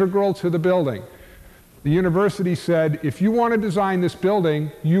 integral to the building. The university said, if you want to design this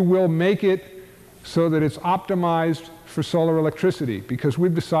building, you will make it so that it's optimized for solar electricity, because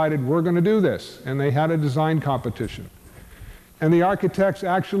we've decided we're going to do this. And they had a design competition. And the architects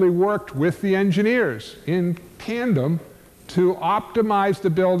actually worked with the engineers in tandem to optimize the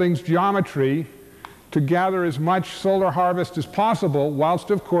building's geometry to gather as much solar harvest as possible,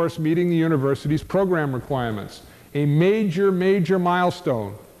 whilst, of course, meeting the university's program requirements. A major, major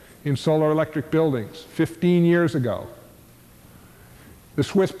milestone in solar electric buildings 15 years ago. The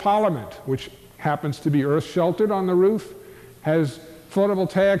Swiss Parliament, which happens to be earth sheltered on the roof, has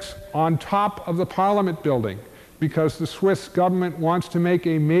photovoltaics on top of the Parliament building, because the Swiss government wants to make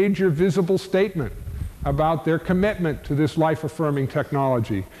a major visible statement about their commitment to this life-affirming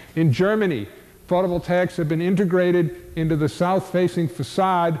technology. In Germany, photovoltaics have been integrated into the south-facing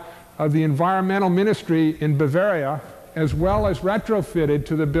facade of the environmental ministry in Bavaria, as well as retrofitted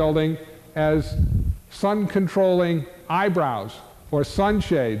to the building as sun-controlling eyebrows or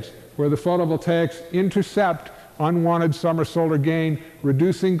sunshades, where the photovoltaics intercept unwanted summer solar gain,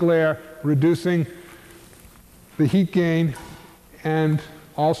 reducing glare, reducing the heat gain, and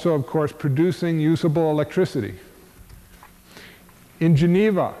also, of course, producing usable electricity. In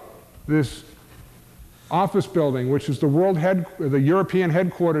Geneva, this office building, which is the European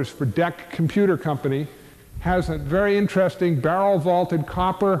headquarters for DEC Computer Company, has a very interesting barrel-vaulted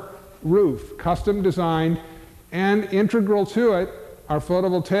copper roof, custom designed, and integral to it are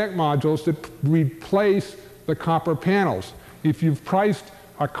photovoltaic modules that replace the copper panels. If you've priced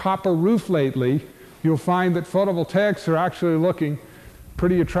a copper roof lately, you'll find that photovoltaics are actually looking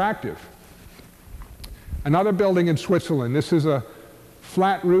pretty attractive. Another building in Switzerland, this is a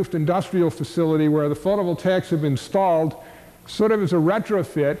flat-roofed industrial facility where the photovoltaics have been installed sort of as a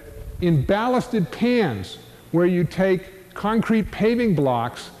retrofit in ballasted pans, where you take concrete paving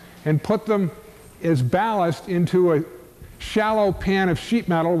blocks and put them as ballast into a shallow pan of sheet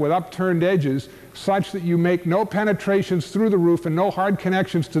metal with upturned edges, such that you make no penetrations through the roof and no hard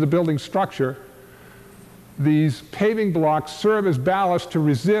connections to the building structure. These paving blocks serve as ballast to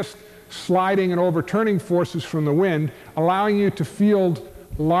resist sliding and overturning forces from the wind, allowing you to field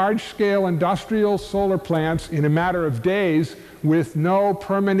large-scale industrial solar plants in a matter of days with no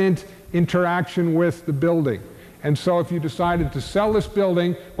permanent interaction with the building. And so if you decided to sell this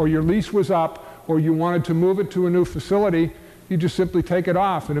building, or your lease was up, or you wanted to move it to a new facility, you just simply take it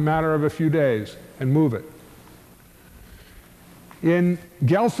off in a matter of a few days and move it. In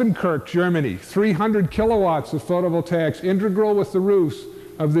Gelsenkirchen, Germany, 300 kilowatts of photovoltaics integral with the roofs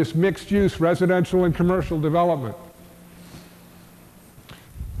of this mixed-use residential and commercial development.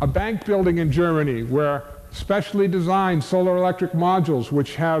 A bank building in Germany where specially designed solar electric modules,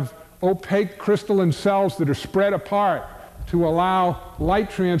 which have opaque crystalline cells that are spread apart to allow light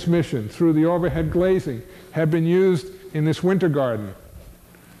transmission through the overhead glazing, have been used in this winter garden.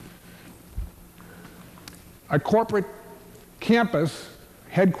 A corporate campus,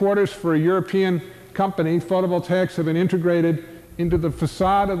 headquarters for a European company, photovoltaics have been integrated into the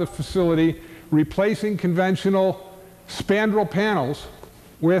facade of the facility, replacing conventional spandrel panels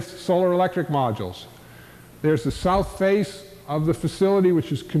with solar electric modules. There's the south face of the facility,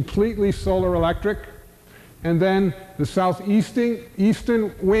 which is completely solar electric, and then the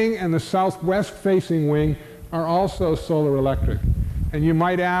southeastern wing and the southwest facing wing are also solar electric. And you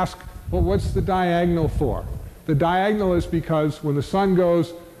might ask, well, what's the diagonal for? The diagonal is because when the sun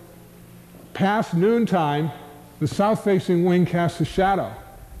goes past noontime, the south-facing wing casts a shadow,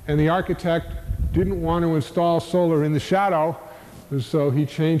 and the architect didn't want to install solar in the shadow, and so he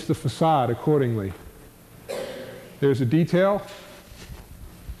changed the facade accordingly. There's a detail.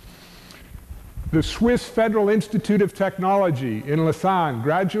 The Swiss Federal Institute of Technology in Lausanne,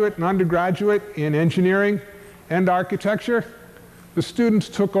 graduate and undergraduate in engineering and architecture, the students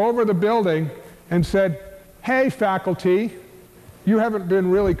took over the building and said, hey, faculty, you haven't been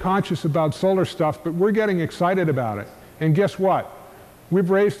really conscious about solar stuff, but we're getting excited about it. And guess what? We've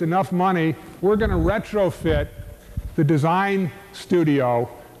raised enough money, we're going to retrofit the design studio,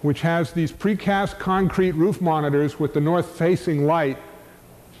 which has these precast concrete roof monitors with the north-facing light,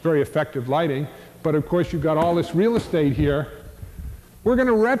 very effective lighting, but of course you've got all this real estate here. We're going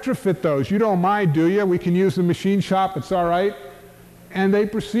to retrofit those. You don't mind, do you? We can use the machine shop, it's all right. And they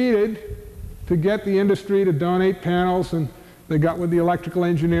proceeded to get the industry to donate panels, and they got with the electrical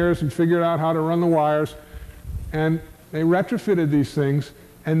engineers and figured out how to run the wires, and they retrofitted these things.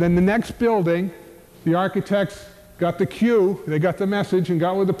 And then the next building, the architects got the cue, they got the message and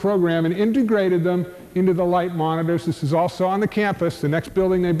got with the program and integrated them into the light monitors. This is also on the campus. The next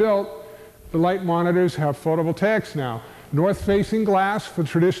building they built, the light monitors have photovoltaics now. North-facing glass for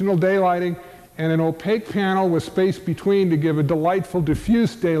traditional daylighting, and an opaque panel with space between to give a delightful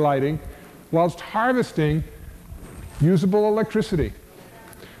diffuse daylighting whilst harvesting usable electricity.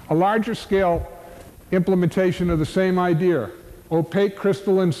 A larger scale implementation of the same idea. Opaque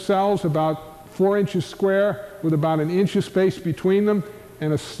crystalline cells about 4 inches square with about 1 inch of space between them,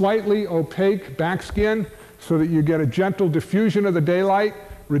 and a slightly opaque backskin so that you get a gentle diffusion of the daylight,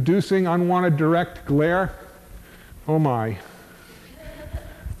 reducing unwanted direct glare. Oh my.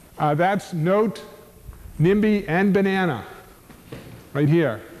 That's Note, NIMBY, and Banana right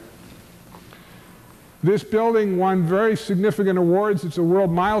here. This building won very significant awards. It's a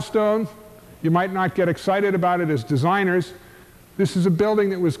world milestone. You might not get excited about it as designers. This is a building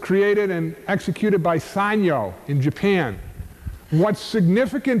that was created and executed by Sanyo in Japan. What's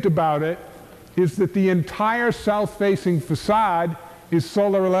significant about it is that the entire south-facing facade is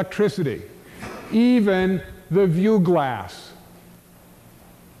solar electricity, even the view glass.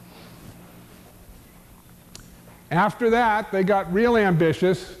 After that, they got real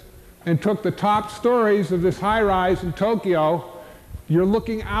ambitious and took the top stories of this high-rise in Tokyo. You're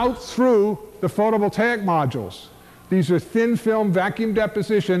looking out through the photovoltaic modules. These are thin-film vacuum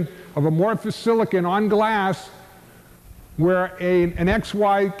deposition of amorphous silicon on glass where an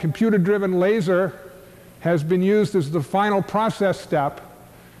XY computer-driven laser has been used as the final process step,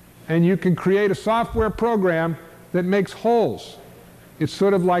 and you can create a software program that makes holes. It's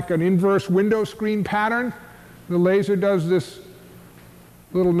sort of like an inverse window screen pattern. The laser does this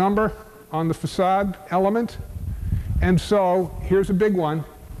little number on the facade element. And so, here's a big one.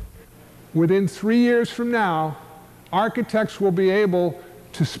 Within 3 years from now, architects will be able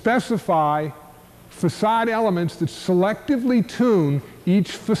to specify facade elements that selectively tune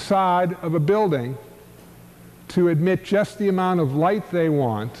each facade of a building to emit just the amount of light they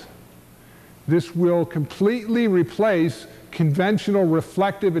want. This will completely replace conventional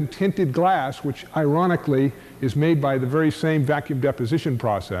reflective and tinted glass, which ironically is made by the very same vacuum deposition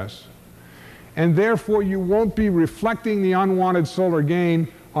process. And therefore you won't be reflecting the unwanted solar gain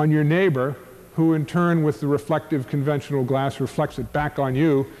on your neighbor, who in turn with the reflective conventional glass reflects it back on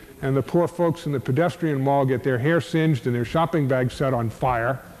you, and the poor folks in the pedestrian mall get their hair singed and their shopping bags set on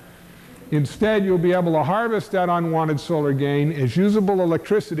fire. Instead, you'll be able to harvest that unwanted solar gain as usable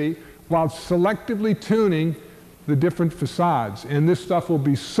electricity while selectively tuning the different facades. And this stuff will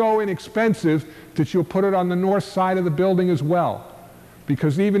be so inexpensive that you'll put it on the north side of the building as well.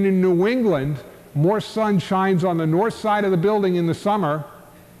 Because even in New England, more sun shines on the north side of the building in the summer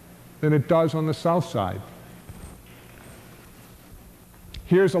than it does on the south side.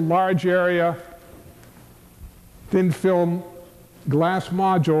 Here's a large area, thin film glass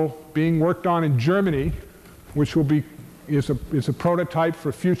module being worked on in Germany, which is a prototype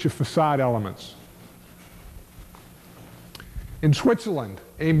for future facade elements. In Switzerland,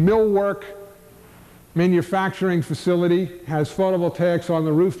 a millwork manufacturing facility has photovoltaics on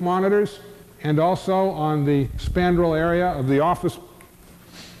the roof monitors and also on the spandrel area of the office.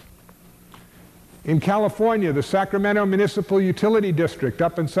 In California, the Sacramento Municipal Utility District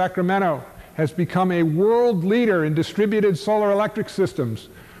up in Sacramento has become a world leader in distributed solar electric systems,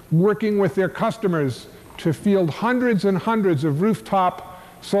 working with their customers to field hundreds and hundreds of rooftop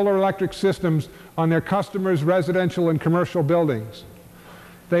solar electric systems on their customers' residential and commercial buildings.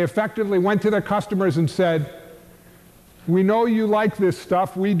 They effectively went to their customers and said, "We know you like this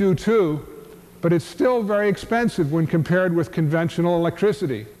stuff, we do too, but it's still very expensive when compared with conventional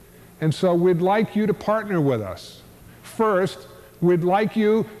electricity. And so we'd like you to partner with us. First, we'd like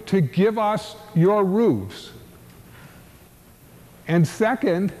you to give us your roofs. And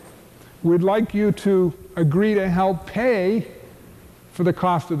second, we'd like you to agree to help pay for the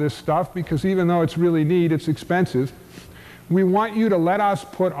cost of this stuff, because even though it's really neat, it's expensive. We want you to let us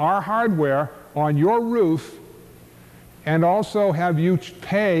put our hardware on your roof and also have you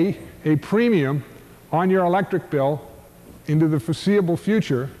pay a premium on your electric bill into the foreseeable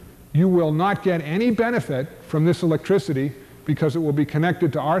future. You will not get any benefit from this electricity because it will be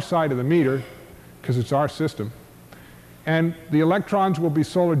connected to our side of the meter, because it's our system. And the electrons will be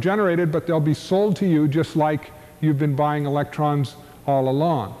solar generated, but they'll be sold to you just like you've been buying electrons all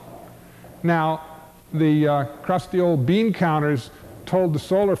along." Now, the crusty old bean counters told the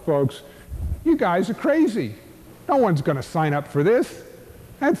solar folks, "You guys are crazy. No one's going to sign up for this.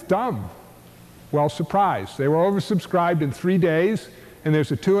 That's dumb." Well, surprise. They were oversubscribed in 3 days, and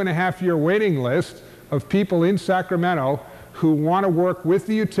there's a 2.5-year waiting list of people in Sacramento who want to work with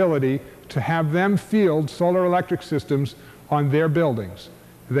the utility to have them field solar electric systems on their buildings.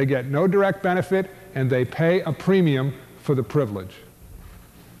 They get no direct benefit, and they pay a premium for the privilege.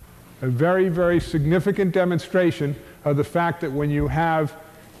 A very, very significant demonstration of the fact that when you have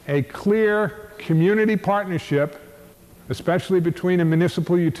a clear community partnership, especially between a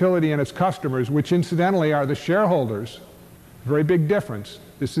municipal utility and its customers, which incidentally are the shareholders, very big difference.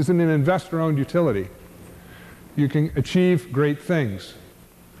 This isn't an investor-owned utility. You can achieve great things.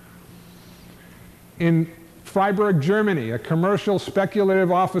 In Freiburg, Germany, a commercial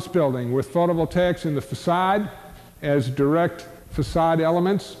speculative office building with photovoltaics in the facade as direct facade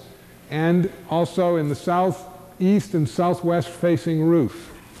elements, and also in the southeast and southwest facing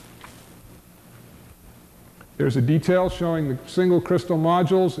roof. There's a detail showing the single crystal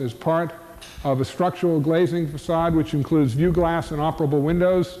modules as part of a structural glazing facade, which includes view glass and operable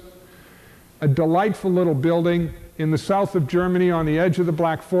windows. A delightful little building in the south of Germany on the edge of the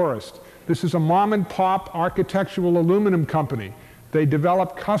Black Forest. This is a mom and pop architectural aluminum company. They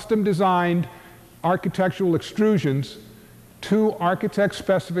develop custom designed architectural extrusions to architect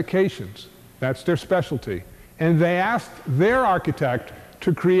specifications. That's their specialty. And they asked their architect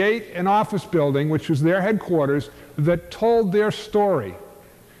to create an office building, which was their headquarters, that told their story.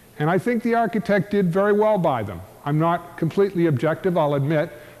 And I think the architect did very well by them. I'm not completely objective, I'll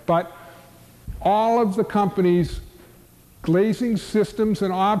admit, but all of the company's glazing systems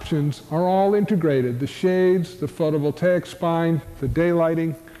and options are all integrated. The shades, the photovoltaic spine, the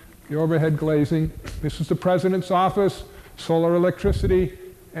daylighting, the overhead glazing. This is the president's office, solar electricity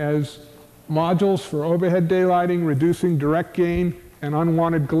as modules for overhead daylighting, reducing direct gain and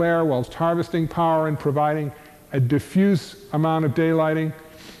unwanted glare whilst harvesting power and providing a diffuse amount of daylighting.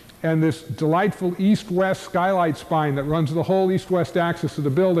 And this delightful east-west skylight spine that runs the whole east-west axis of the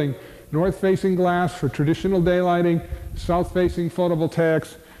building, north-facing glass for traditional daylighting, south-facing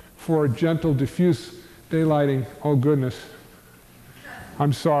photovoltaics for gentle, diffuse daylighting. Oh, goodness.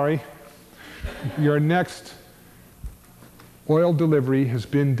 I'm sorry. Your next oil delivery has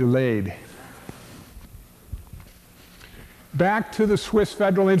been delayed. Back to the Swiss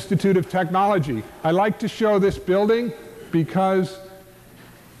Federal Institute of Technology. I like to show this building because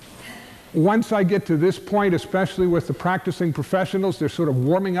once I get to this point, especially with the practicing professionals, they're sort of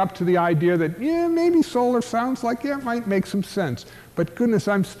warming up to the idea that, yeah, maybe solar sounds like, yeah, it might make some sense. But goodness,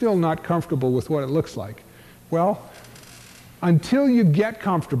 I'm still not comfortable with what it looks like. Well, until you get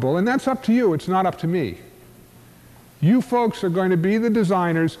comfortable, and that's up to you, it's not up to me. You folks are going to be the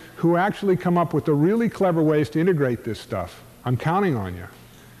designers who actually come up with the really clever ways to integrate this stuff. I'm counting on you.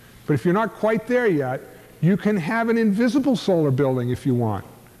 But if you're not quite there yet, you can have an invisible solar building if you want.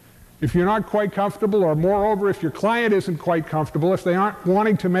 If you're not quite comfortable, or moreover, if your client isn't quite comfortable, if they aren't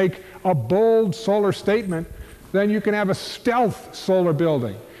wanting to make a bold solar statement, then you can have a stealth solar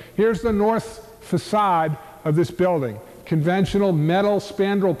building. Here's the north facade of this building. Conventional metal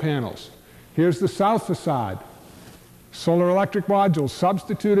spandrel panels. Here's the south facade. Solar electric modules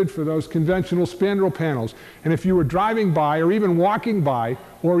substituted for those conventional spandrel panels. And if you were driving by, or even walking by,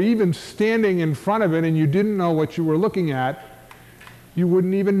 or even standing in front of it and you didn't know what you were looking at, you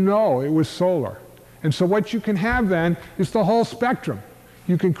wouldn't even know it was solar. And so what you can have then is the whole spectrum.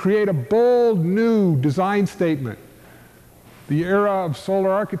 You can create a bold new design statement, the era of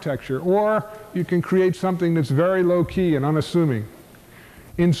solar architecture, or you can create something that's very low-key and unassuming.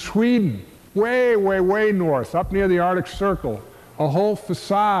 In Sweden, way, way, way north, up near the Arctic Circle, a whole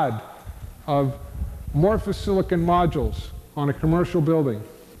facade of amorphous silicon modules on a commercial building.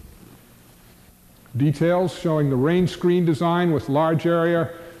 Details showing the rain screen design with large area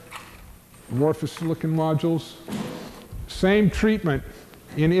amorphous silicon modules. Same treatment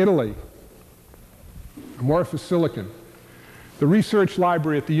in Italy, amorphous silicon. The research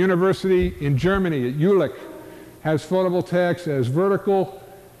library at the university in Germany at Jülich has photovoltaics as vertical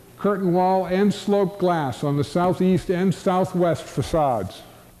curtain wall and sloped glass on the southeast and southwest facades.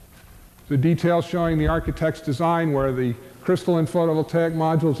 The details showing the architect's design where the crystalline photovoltaic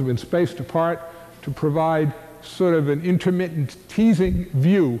modules have been spaced apart to provide sort of an intermittent teasing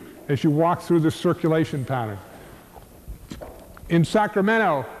view as you walk through the circulation pattern. In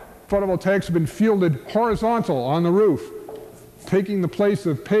Sacramento, photovoltaics have been fielded horizontal on the roof, taking the place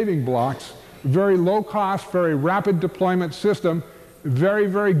of paving blocks. Very low cost, very rapid deployment system, very,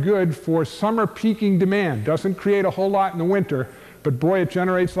 very good for summer peaking demand. Doesn't create a whole lot in the winter, but boy, it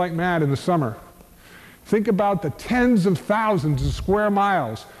generates like mad in the summer. Think about the tens of thousands of square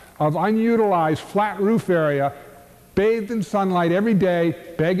miles of unutilized flat roof area bathed in sunlight every day,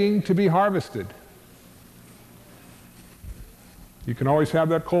 begging to be harvested. You can always have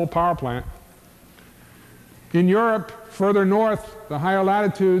that coal power plant. In Europe, further north, the higher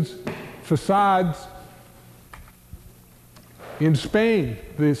latitudes, facades. In Spain,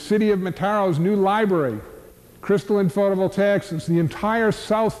 the city of Mataro's new library, crystalline photovoltaics, is the entire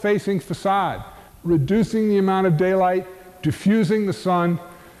south-facing facade, reducing the amount of daylight, diffusing the sun.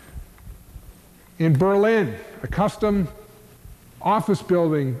 In Berlin, a custom office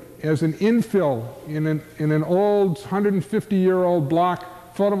building as an infill in an old 150-year-old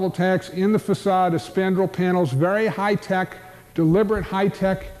block, photovoltaics in the facade as spandrel panels, very high-tech, deliberate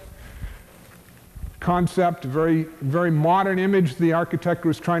high-tech concept, very, very modern image the architect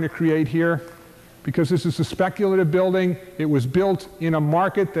was trying to create here. Because this is a speculative building, it was built in a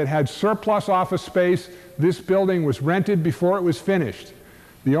market that had surplus office space. This building was rented before it was finished.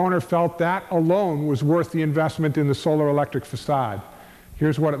 The owner felt that alone was worth the investment in the solar electric facade.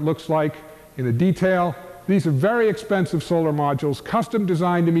 Here's what it looks like in a detail. These are very expensive solar modules, custom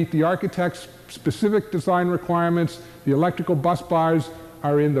designed to meet the architect's specific design requirements. The electrical bus bars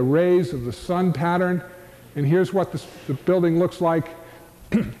are in the rays of the sun pattern. And here's what the building looks like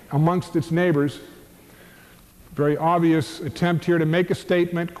amongst its neighbors. Very obvious attempt here to make a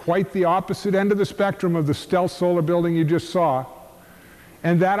statement, quite the opposite end of the spectrum of the stealth solar building you just saw.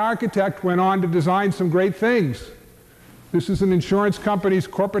 And that architect went on to design some great things. This is an insurance company's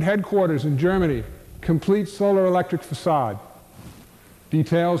corporate headquarters in Germany. Complete solar electric facade.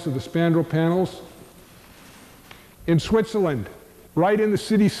 Details of the spandrel panels. In Switzerland, right in the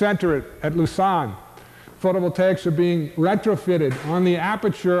city center at Lausanne, photovoltaics are being retrofitted on the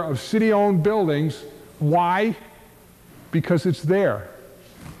aperture of city-owned buildings. Why? Because it's there.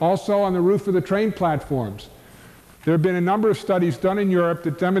 Also on the roof of the train platforms. There have been a number of studies done in Europe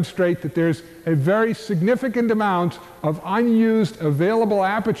that demonstrate that there's a very significant amount of unused available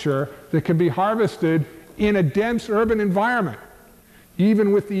aperture that can be harvested in a dense urban environment,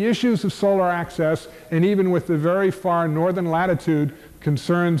 even with the issues of solar access and even with the very far northern latitude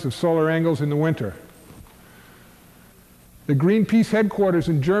concerns of solar angles in the winter. The Greenpeace headquarters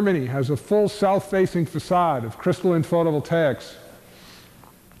in Germany has a full south-facing facade of crystalline photovoltaics.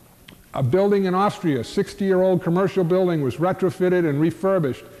 A building in Austria, a 60-year-old commercial building, was retrofitted and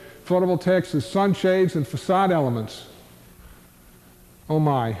refurbished. Photovoltaics as sunshades and facade elements. Oh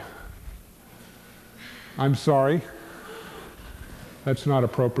my. I'm sorry. That's not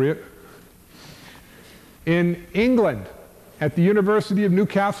appropriate. In England, at the University of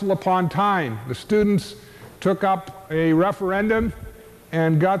Newcastle upon Tyne, the students took up a referendum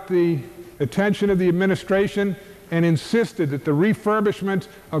and got the attention of the administration and insisted that the refurbishment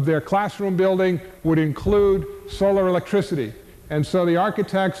of their classroom building would include solar electricity. And so the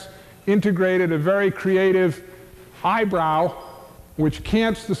architects integrated a very creative eyebrow which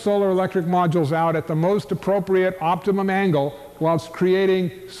cants the solar electric modules out at the most appropriate optimum angle whilst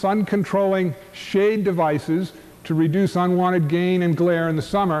creating sun-controlling shade devices to reduce unwanted gain and glare in the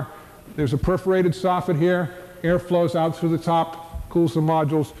summer. There's a perforated soffit here. Air flows out through the top, cools the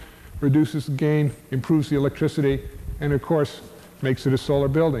modules, reduces the gain, improves the electricity, and of course makes it a solar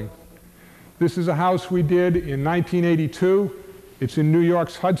building. This is a house we did in 1982. It's in New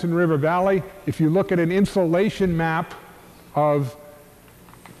York's Hudson River Valley. If you look at an insolation map of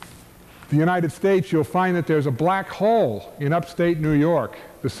the United States, you'll find that there's a black hole in upstate New York.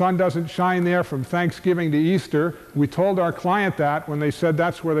 The sun doesn't shine there from Thanksgiving to Easter. We told our client that when they said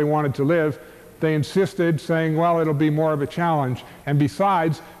that's where they wanted to live. They insisted, saying, well, it'll be more of a challenge. And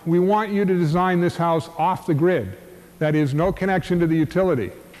besides, we want you to design this house off the grid. That is, no connection to the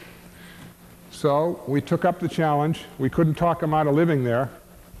utility. So we took up the challenge. We couldn't talk them out of living there.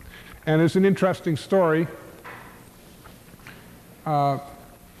 And there's an interesting story.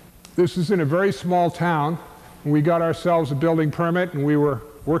 This is in a very small town. We got ourselves a building permit, and we were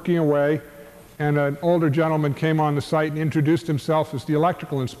working away. And an older gentleman came on the site and introduced himself as the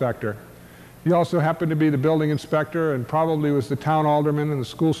electrical inspector. He also happened to be the building inspector and probably was the town alderman and the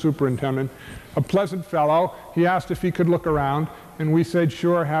school superintendent. A pleasant fellow. He asked if he could look around, and we said,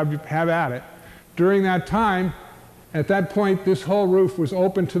 sure, have at it. During that time, at that point, this whole roof was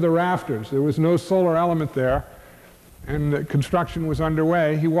open to the rafters. There was no solar element there, and the construction was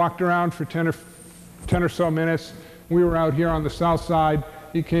underway. He walked around for 10 or so minutes. We were out here on the south side.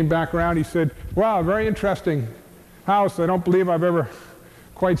 He came back around. He said, wow, very interesting house. I don't believe I've ever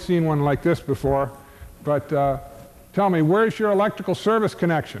quite seen one like this before, but tell me, where's your electrical service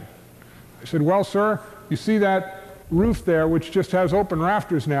connection? I said, well, sir, you see that roof there, which just has open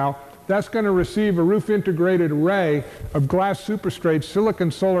rafters now? That's going to receive a roof-integrated array of glass superstrate silicon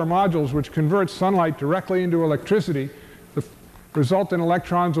solar modules which convert sunlight directly into electricity. The resultant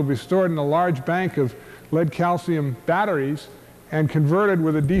electrons will be stored in a large bank of lead-calcium batteries and converted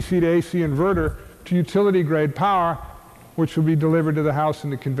with a DC to AC inverter to utility-grade power, which will be delivered to the house in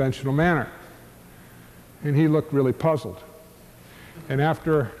the conventional manner. And he looked really puzzled. And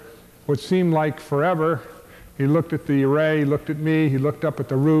after what seemed like forever, he looked at the array, he looked at me, he looked up at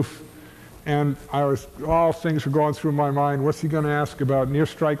the roof, and all things were going through my mind. What's he going to ask about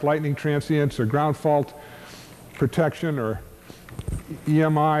near-strike lightning transients or ground fault protection or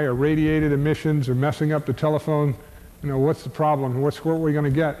EMI or radiated emissions or messing up the telephone? You know, what's the problem? What are we going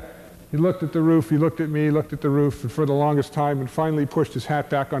to get? He looked at the roof, he looked at me, he looked at the roof, and for the longest time, and finally pushed his hat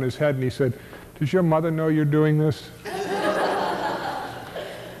back on his head, and he said, does your mother know you're doing this?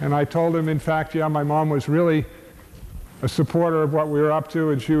 And I told him, in fact, yeah, my mom was really a supporter of what we were up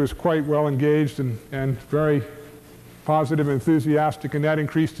to, and she was quite well engaged and very positive and enthusiastic, and that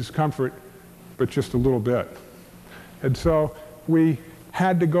increased his comfort, but just a little bit. And so we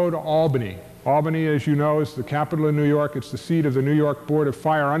had to go to Albany Albany, as you know, is the capital of New York. It's the seat of the New York Board of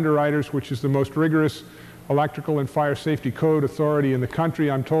Fire Underwriters, which is the most rigorous electrical and fire safety code authority in the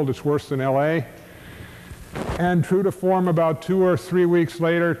country. I'm told it's worse than LA. And true to form, about 2 or 3 weeks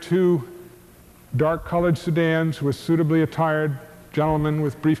later, 2 dark-colored sedans with suitably attired gentlemen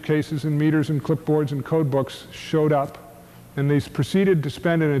with briefcases and meters and clipboards and code books showed up. And they proceeded to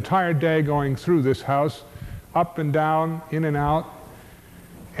spend an entire day going through this house, up and down, in and out.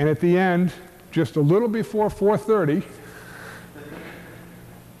 And at the end, just a little before 4:30,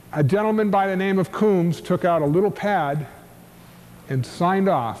 a gentleman by the name of Coombs took out a little pad and signed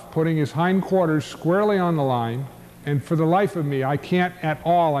off, putting his hindquarters squarely on the line. And for the life of me, I can't at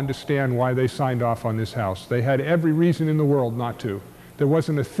all understand why they signed off on this house. They had every reason in the world not to. There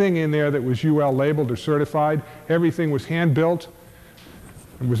wasn't a thing in there that was UL labeled or certified. Everything was hand-built.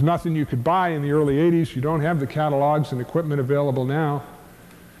 There was nothing you could buy in the early 80s. You don't have the catalogs and equipment available now.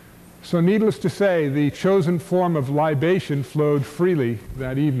 So needless to say, the chosen form of libation flowed freely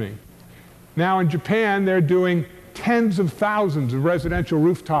that evening. Now in Japan, they're doing tens of thousands of residential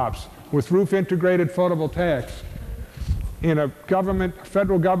rooftops with roof-integrated photovoltaics in a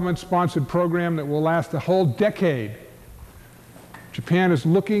federal government-sponsored program that will last a whole decade. Japan is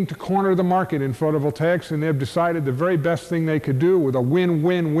looking to corner the market in photovoltaics, and they've decided the very best thing they could do with a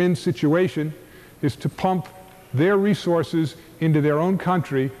win-win-win situation is to pump their resources into their own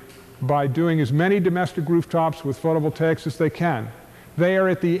country by doing as many domestic rooftops with photovoltaics as they can. They are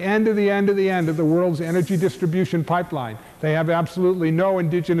at the end of the end of the end of the world's energy distribution pipeline. They have absolutely no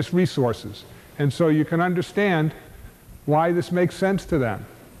indigenous resources. And so you can understand why this makes sense to them.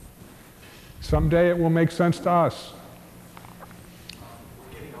 Someday it will make sense to us.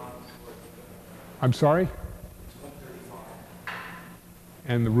 I'm sorry?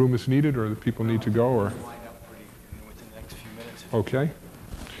 And the room is needed, or the people need to go, or? Okay.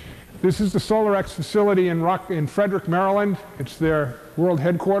 This is the SolarX facility in Frederick, Maryland. It's their world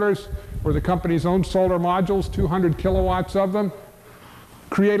headquarters, where the company's own solar modules, 200 kilowatts of them,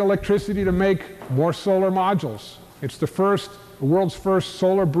 create electricity to make more solar modules. It's the world's first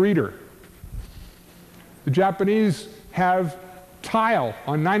solar breeder. The Japanese have tile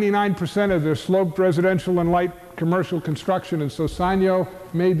on 99% of their sloped residential and light commercial construction, and so Sanyo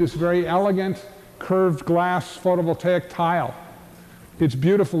made this very elegant curved glass photovoltaic tile. It's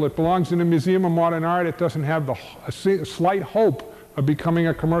beautiful. It belongs in a museum of modern art. It doesn't have a slight hope of becoming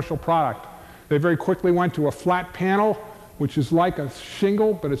a commercial product. They very quickly went to a flat panel, which is like a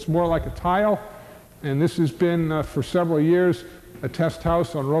shingle, but it's more like a tile. And this has been, for several years, a test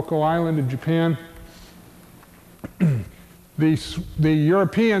house on Roko Island in Japan. The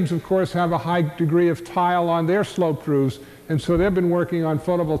Europeans, of course, have a high degree of tile on their sloped roofs, and so they've been working on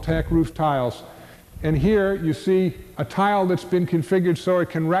photovoltaic roof tiles. And here you see a tile that's been configured so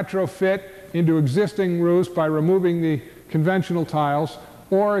it can retrofit into existing roofs by removing the conventional tiles,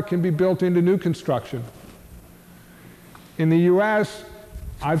 or it can be built into new construction. In the US,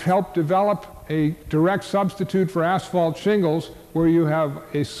 I've helped develop a direct substitute for asphalt shingles, where you have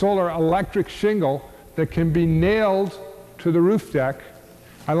a solar electric shingle that can be nailed to the roof deck.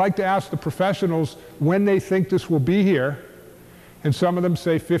 I like to ask the professionals when they think this will be here. And some of them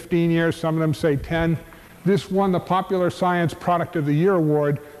say 15 years, some of them say 10. This won the Popular Science Product of the Year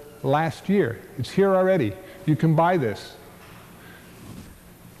award last year. It's here already. You can buy this.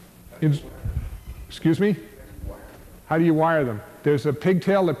 Excuse me? How do you wire them? There's a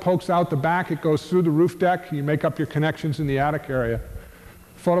pigtail that pokes out the back. It goes through the roof deck. You make up your connections in the attic area.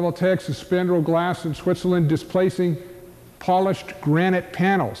 Photovoltaics is spandrel glass in Switzerland, displacing polished granite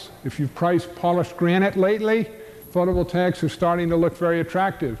panels. If you've priced polished granite lately, photovoltaics are starting to look very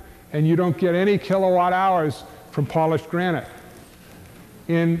attractive, and you don't get any kilowatt hours from polished granite.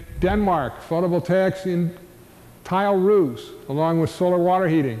 In Denmark, photovoltaics in tile roofs, along with solar water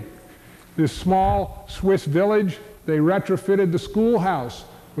heating. This small Swiss village, they retrofitted the schoolhouse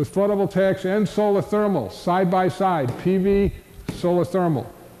with photovoltaics and solar thermal, side by side, PV, solar thermal.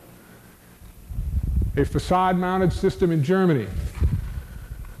 A facade-mounted system in Germany.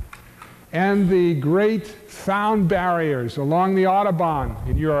 And the great sound barriers along the Autobahn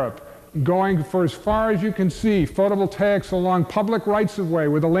in Europe, going for as far as you can see, photovoltaics along public rights-of-way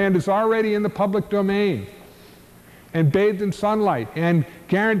where the land is already in the public domain and bathed in sunlight and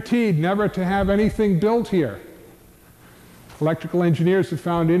guaranteed never to have anything built here. Electrical engineers have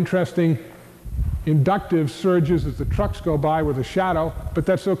found interesting inductive surges as the trucks go by with a shadow, but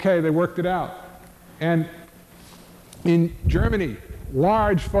that's okay, they worked it out. And in Germany,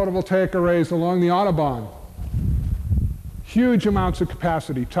 large photovoltaic arrays along the Autobahn. Huge amounts of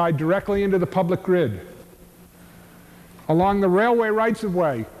capacity tied directly into the public grid. Along the railway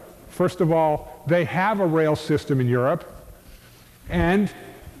rights-of-way, First of all, they have a rail system in Europe, and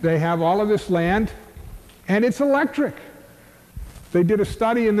they have all of this land, and it's electric. They did a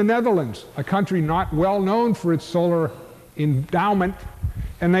study in the Netherlands, a country not well known for its solar endowment,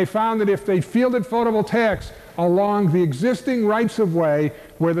 and they found that if they fielded photovoltaics along the existing rights-of-way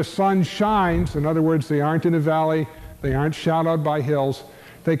where the sun shines, in other words, they aren't in a valley, they aren't shadowed by hills,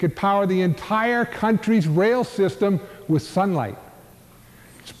 they could power the entire country's rail system with sunlight.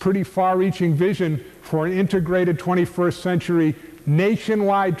 It's a pretty far-reaching vision for an integrated 21st century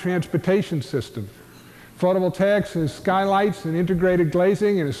nationwide transportation system. Photovoltaics has skylights and integrated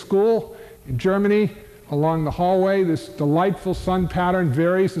glazing in a school in Germany. Along the hallway, this delightful sun pattern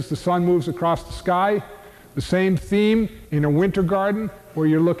varies as the sun moves across the sky. The same theme in a winter garden where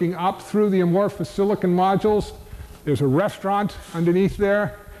you're looking up through the amorphous silicon modules. There's a restaurant underneath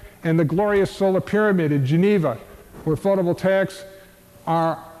there, and the glorious solar pyramid in Geneva, where photovoltaics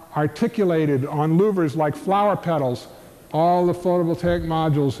are articulated on louvers like flower petals, all the photovoltaic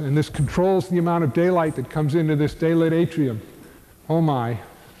modules, and this controls the amount of daylight that comes into this daylit atrium. Oh my,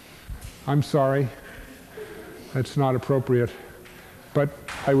 I'm sorry, that's not appropriate, but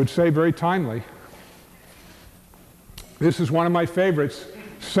I would say very timely. This is one of my favorites,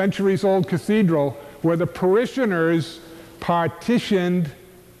 centuries-old cathedral where the parishioners partitioned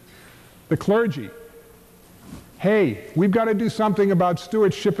the clergy. Hey, we've got to do something about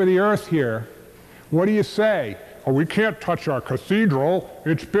stewardship of the earth here. What do you say? Oh, we can't touch our cathedral.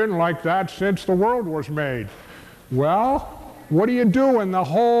 It's been like that since the world was made. Well, what do you do when the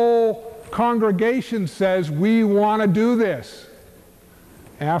whole congregation says, we want to do this?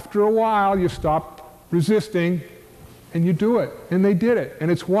 After a while, you stop resisting and you do it. And they did it, and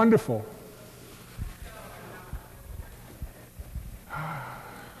it's wonderful.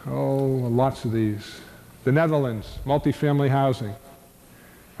 Oh, lots of these. The Netherlands, multifamily housing.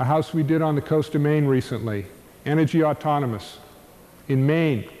 A house we did on the coast of Maine recently, energy autonomous. In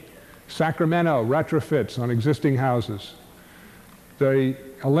Maine, Sacramento, retrofits on existing houses. The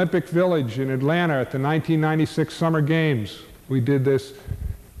Olympic Village in Atlanta at the 1996 Summer Games, we did this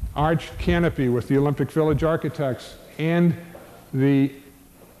arched canopy with the Olympic Village architects, and the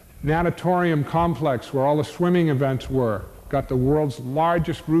natatorium complex where all the swimming events were, got the world's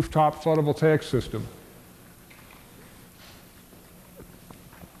largest rooftop photovoltaic system.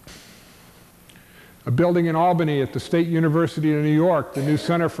 A building in Albany at the State University of New York, the new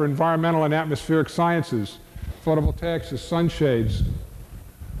Center for Environmental and Atmospheric Sciences, photovoltaics as sunshades.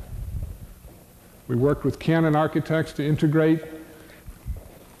 We worked with Canon architects to integrate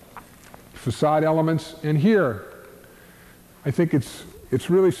facade elements. And here, I think it's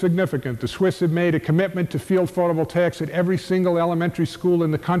really significant. The Swiss have made a commitment to field photovoltaics at every single elementary school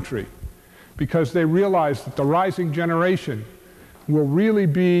in the country because they realize that the rising generation will really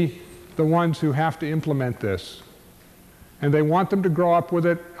be the ones who have to implement this. And they want them to grow up with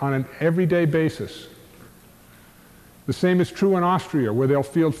it on an everyday basis. The same is true in Austria, where they'll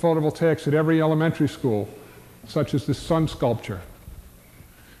field photovoltaics at every elementary school, such as this sun sculpture.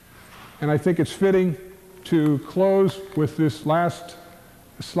 And I think it's fitting to close with this last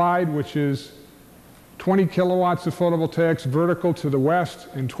slide, which is 20 kilowatts of photovoltaics vertical to the west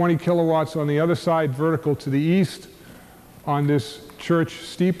and 20 kilowatts on the other side vertical to the east on this church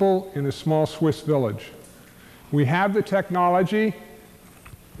steeple in a small Swiss village. We have the technology.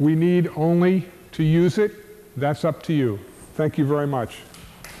 We need only to use it. That's up to you. Thank you very much.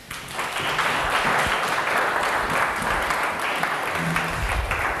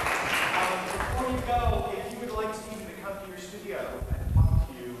 Before you go, if you would like Stephen to come to your studio and talk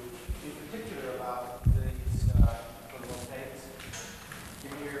to you in particular about these photovoltaics,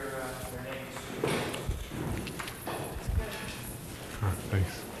 give me your name and studio.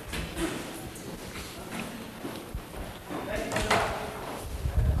 Thanks.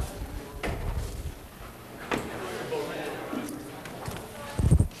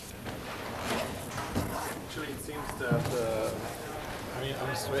 Actually, it seems that,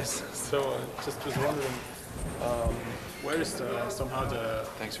 I'm Swiss, so I just was wondering, where is somehow the...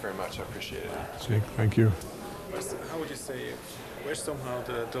 Thanks very much, I appreciate it. Thank you. How would you say, where's somehow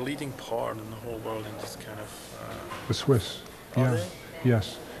the leading part in the whole world in this kind of... The Swiss. Are Yeah. they?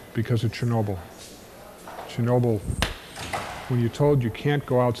 Yes, because of Chernobyl. Chernobyl, when you're told you can't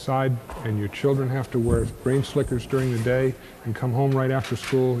go outside and your children have to wear rain slickers during the day and come home right after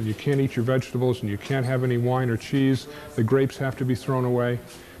school, and you can't eat your vegetables and you can't have any wine or cheese, the grapes have to be thrown away,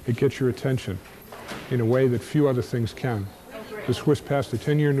 it gets your attention in a way that few other things can. The Swiss passed a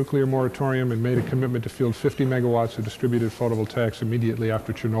 10-year nuclear moratorium and made a commitment to field 50 megawatts of distributed photovoltaics immediately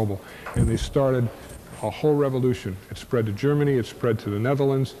after Chernobyl. And they started a whole revolution. It spread to Germany, it spread to the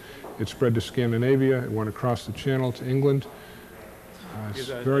Netherlands, it spread to Scandinavia, it went across the Channel to England. It's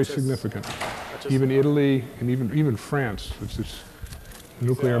very significant. Even Italy and even France. It's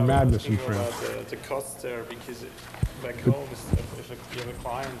nuclear madness in France. About the costs there, because back home, if you have a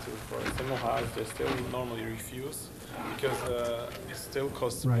client for a single house, they still normally refuse because it still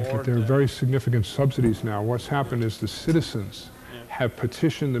costs Right, more. but there are very significant subsidies now. What's happened is the citizens have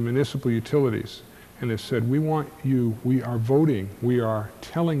petitioned the municipal utilities and have said, we want you, we are voting, we are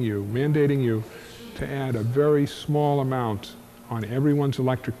telling you, mandating you to add a very small amount on everyone's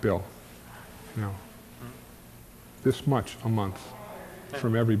electric bill. You know, this much a month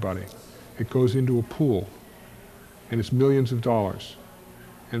from everybody. It goes into a pool, and it's millions of dollars.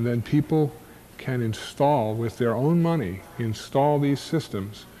 And then people can install, with their own money, install these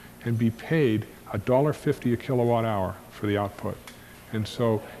systems and be paid $1.50 a kilowatt hour for the output. And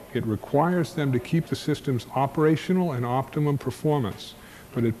so it requires them to keep the systems operational and optimum performance,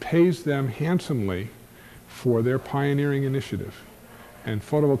 but it pays them handsomely for their pioneering initiative. And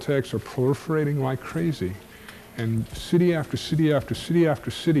photovoltaics are proliferating like crazy. And city after city after city after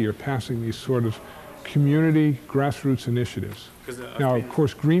city are passing these sort of community grassroots initiatives. Now, of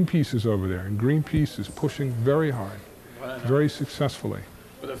course, Greenpeace is over there, and Greenpeace is pushing very hard, very successfully.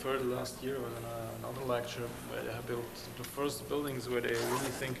 But I've heard last year was another lecture where they have built the first buildings where they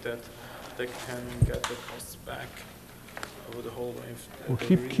really think that they can get the costs back over the whole way. Well,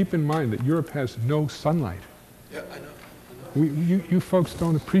 keep in mind that Europe has no sunlight. Yeah, I know. You folks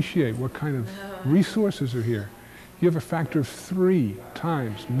don't appreciate what kind of resources are here. You have a factor of 3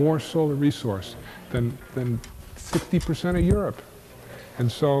 times more solar resource than 60% of Europe.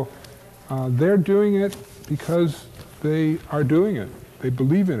 And so they're doing it because they are doing it. They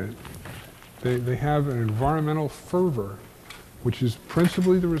believe in it. They have an environmental fervor, which is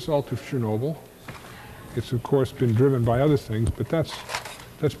principally the result of Chernobyl. It's of course been driven by other things, but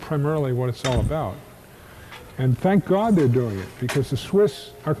that's primarily what it's all about. And thank God they're doing it, because the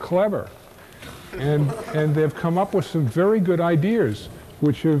Swiss are clever. And they've come up with some very good ideas,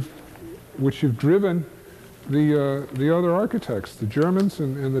 which have driven the other architects, the Germans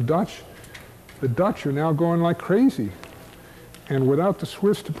and the Dutch. The Dutch are now going like crazy. And without the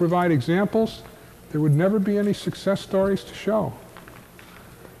Swiss to provide examples, there would never be any success stories to show.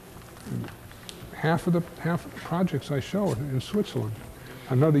 Half of the projects I show are in Switzerland.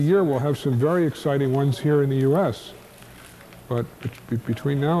 Another year we'll have some very exciting ones here in the US. But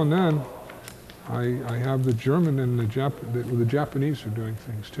between now and then, I have the German and the Japanese are doing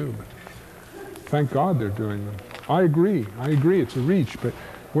things too. But thank God they're doing them. I agree, it's a reach. But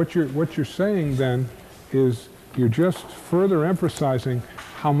what you're saying then is you're just further emphasizing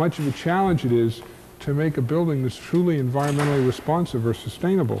how much of a challenge it is to make a building that's truly environmentally responsive or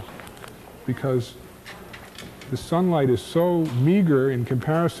sustainable. Because the sunlight is so meager in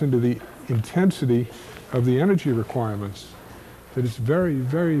comparison to the intensity of the energy requirements that it's very,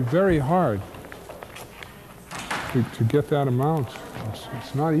 very, very hard to get that amount.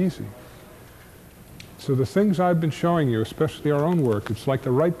 It's not easy. So the things I've been showing you, especially our own work, it's like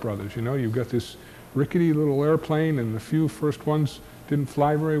the Wright brothers, you know, you've got this rickety little airplane and the few first ones didn't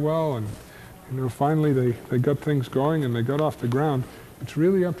fly very well, and you know, finally they got things going and they got off the ground. It's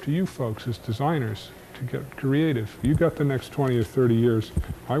really up to you folks as designers to get creative. You got the next 20 or 30 years.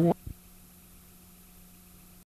 I want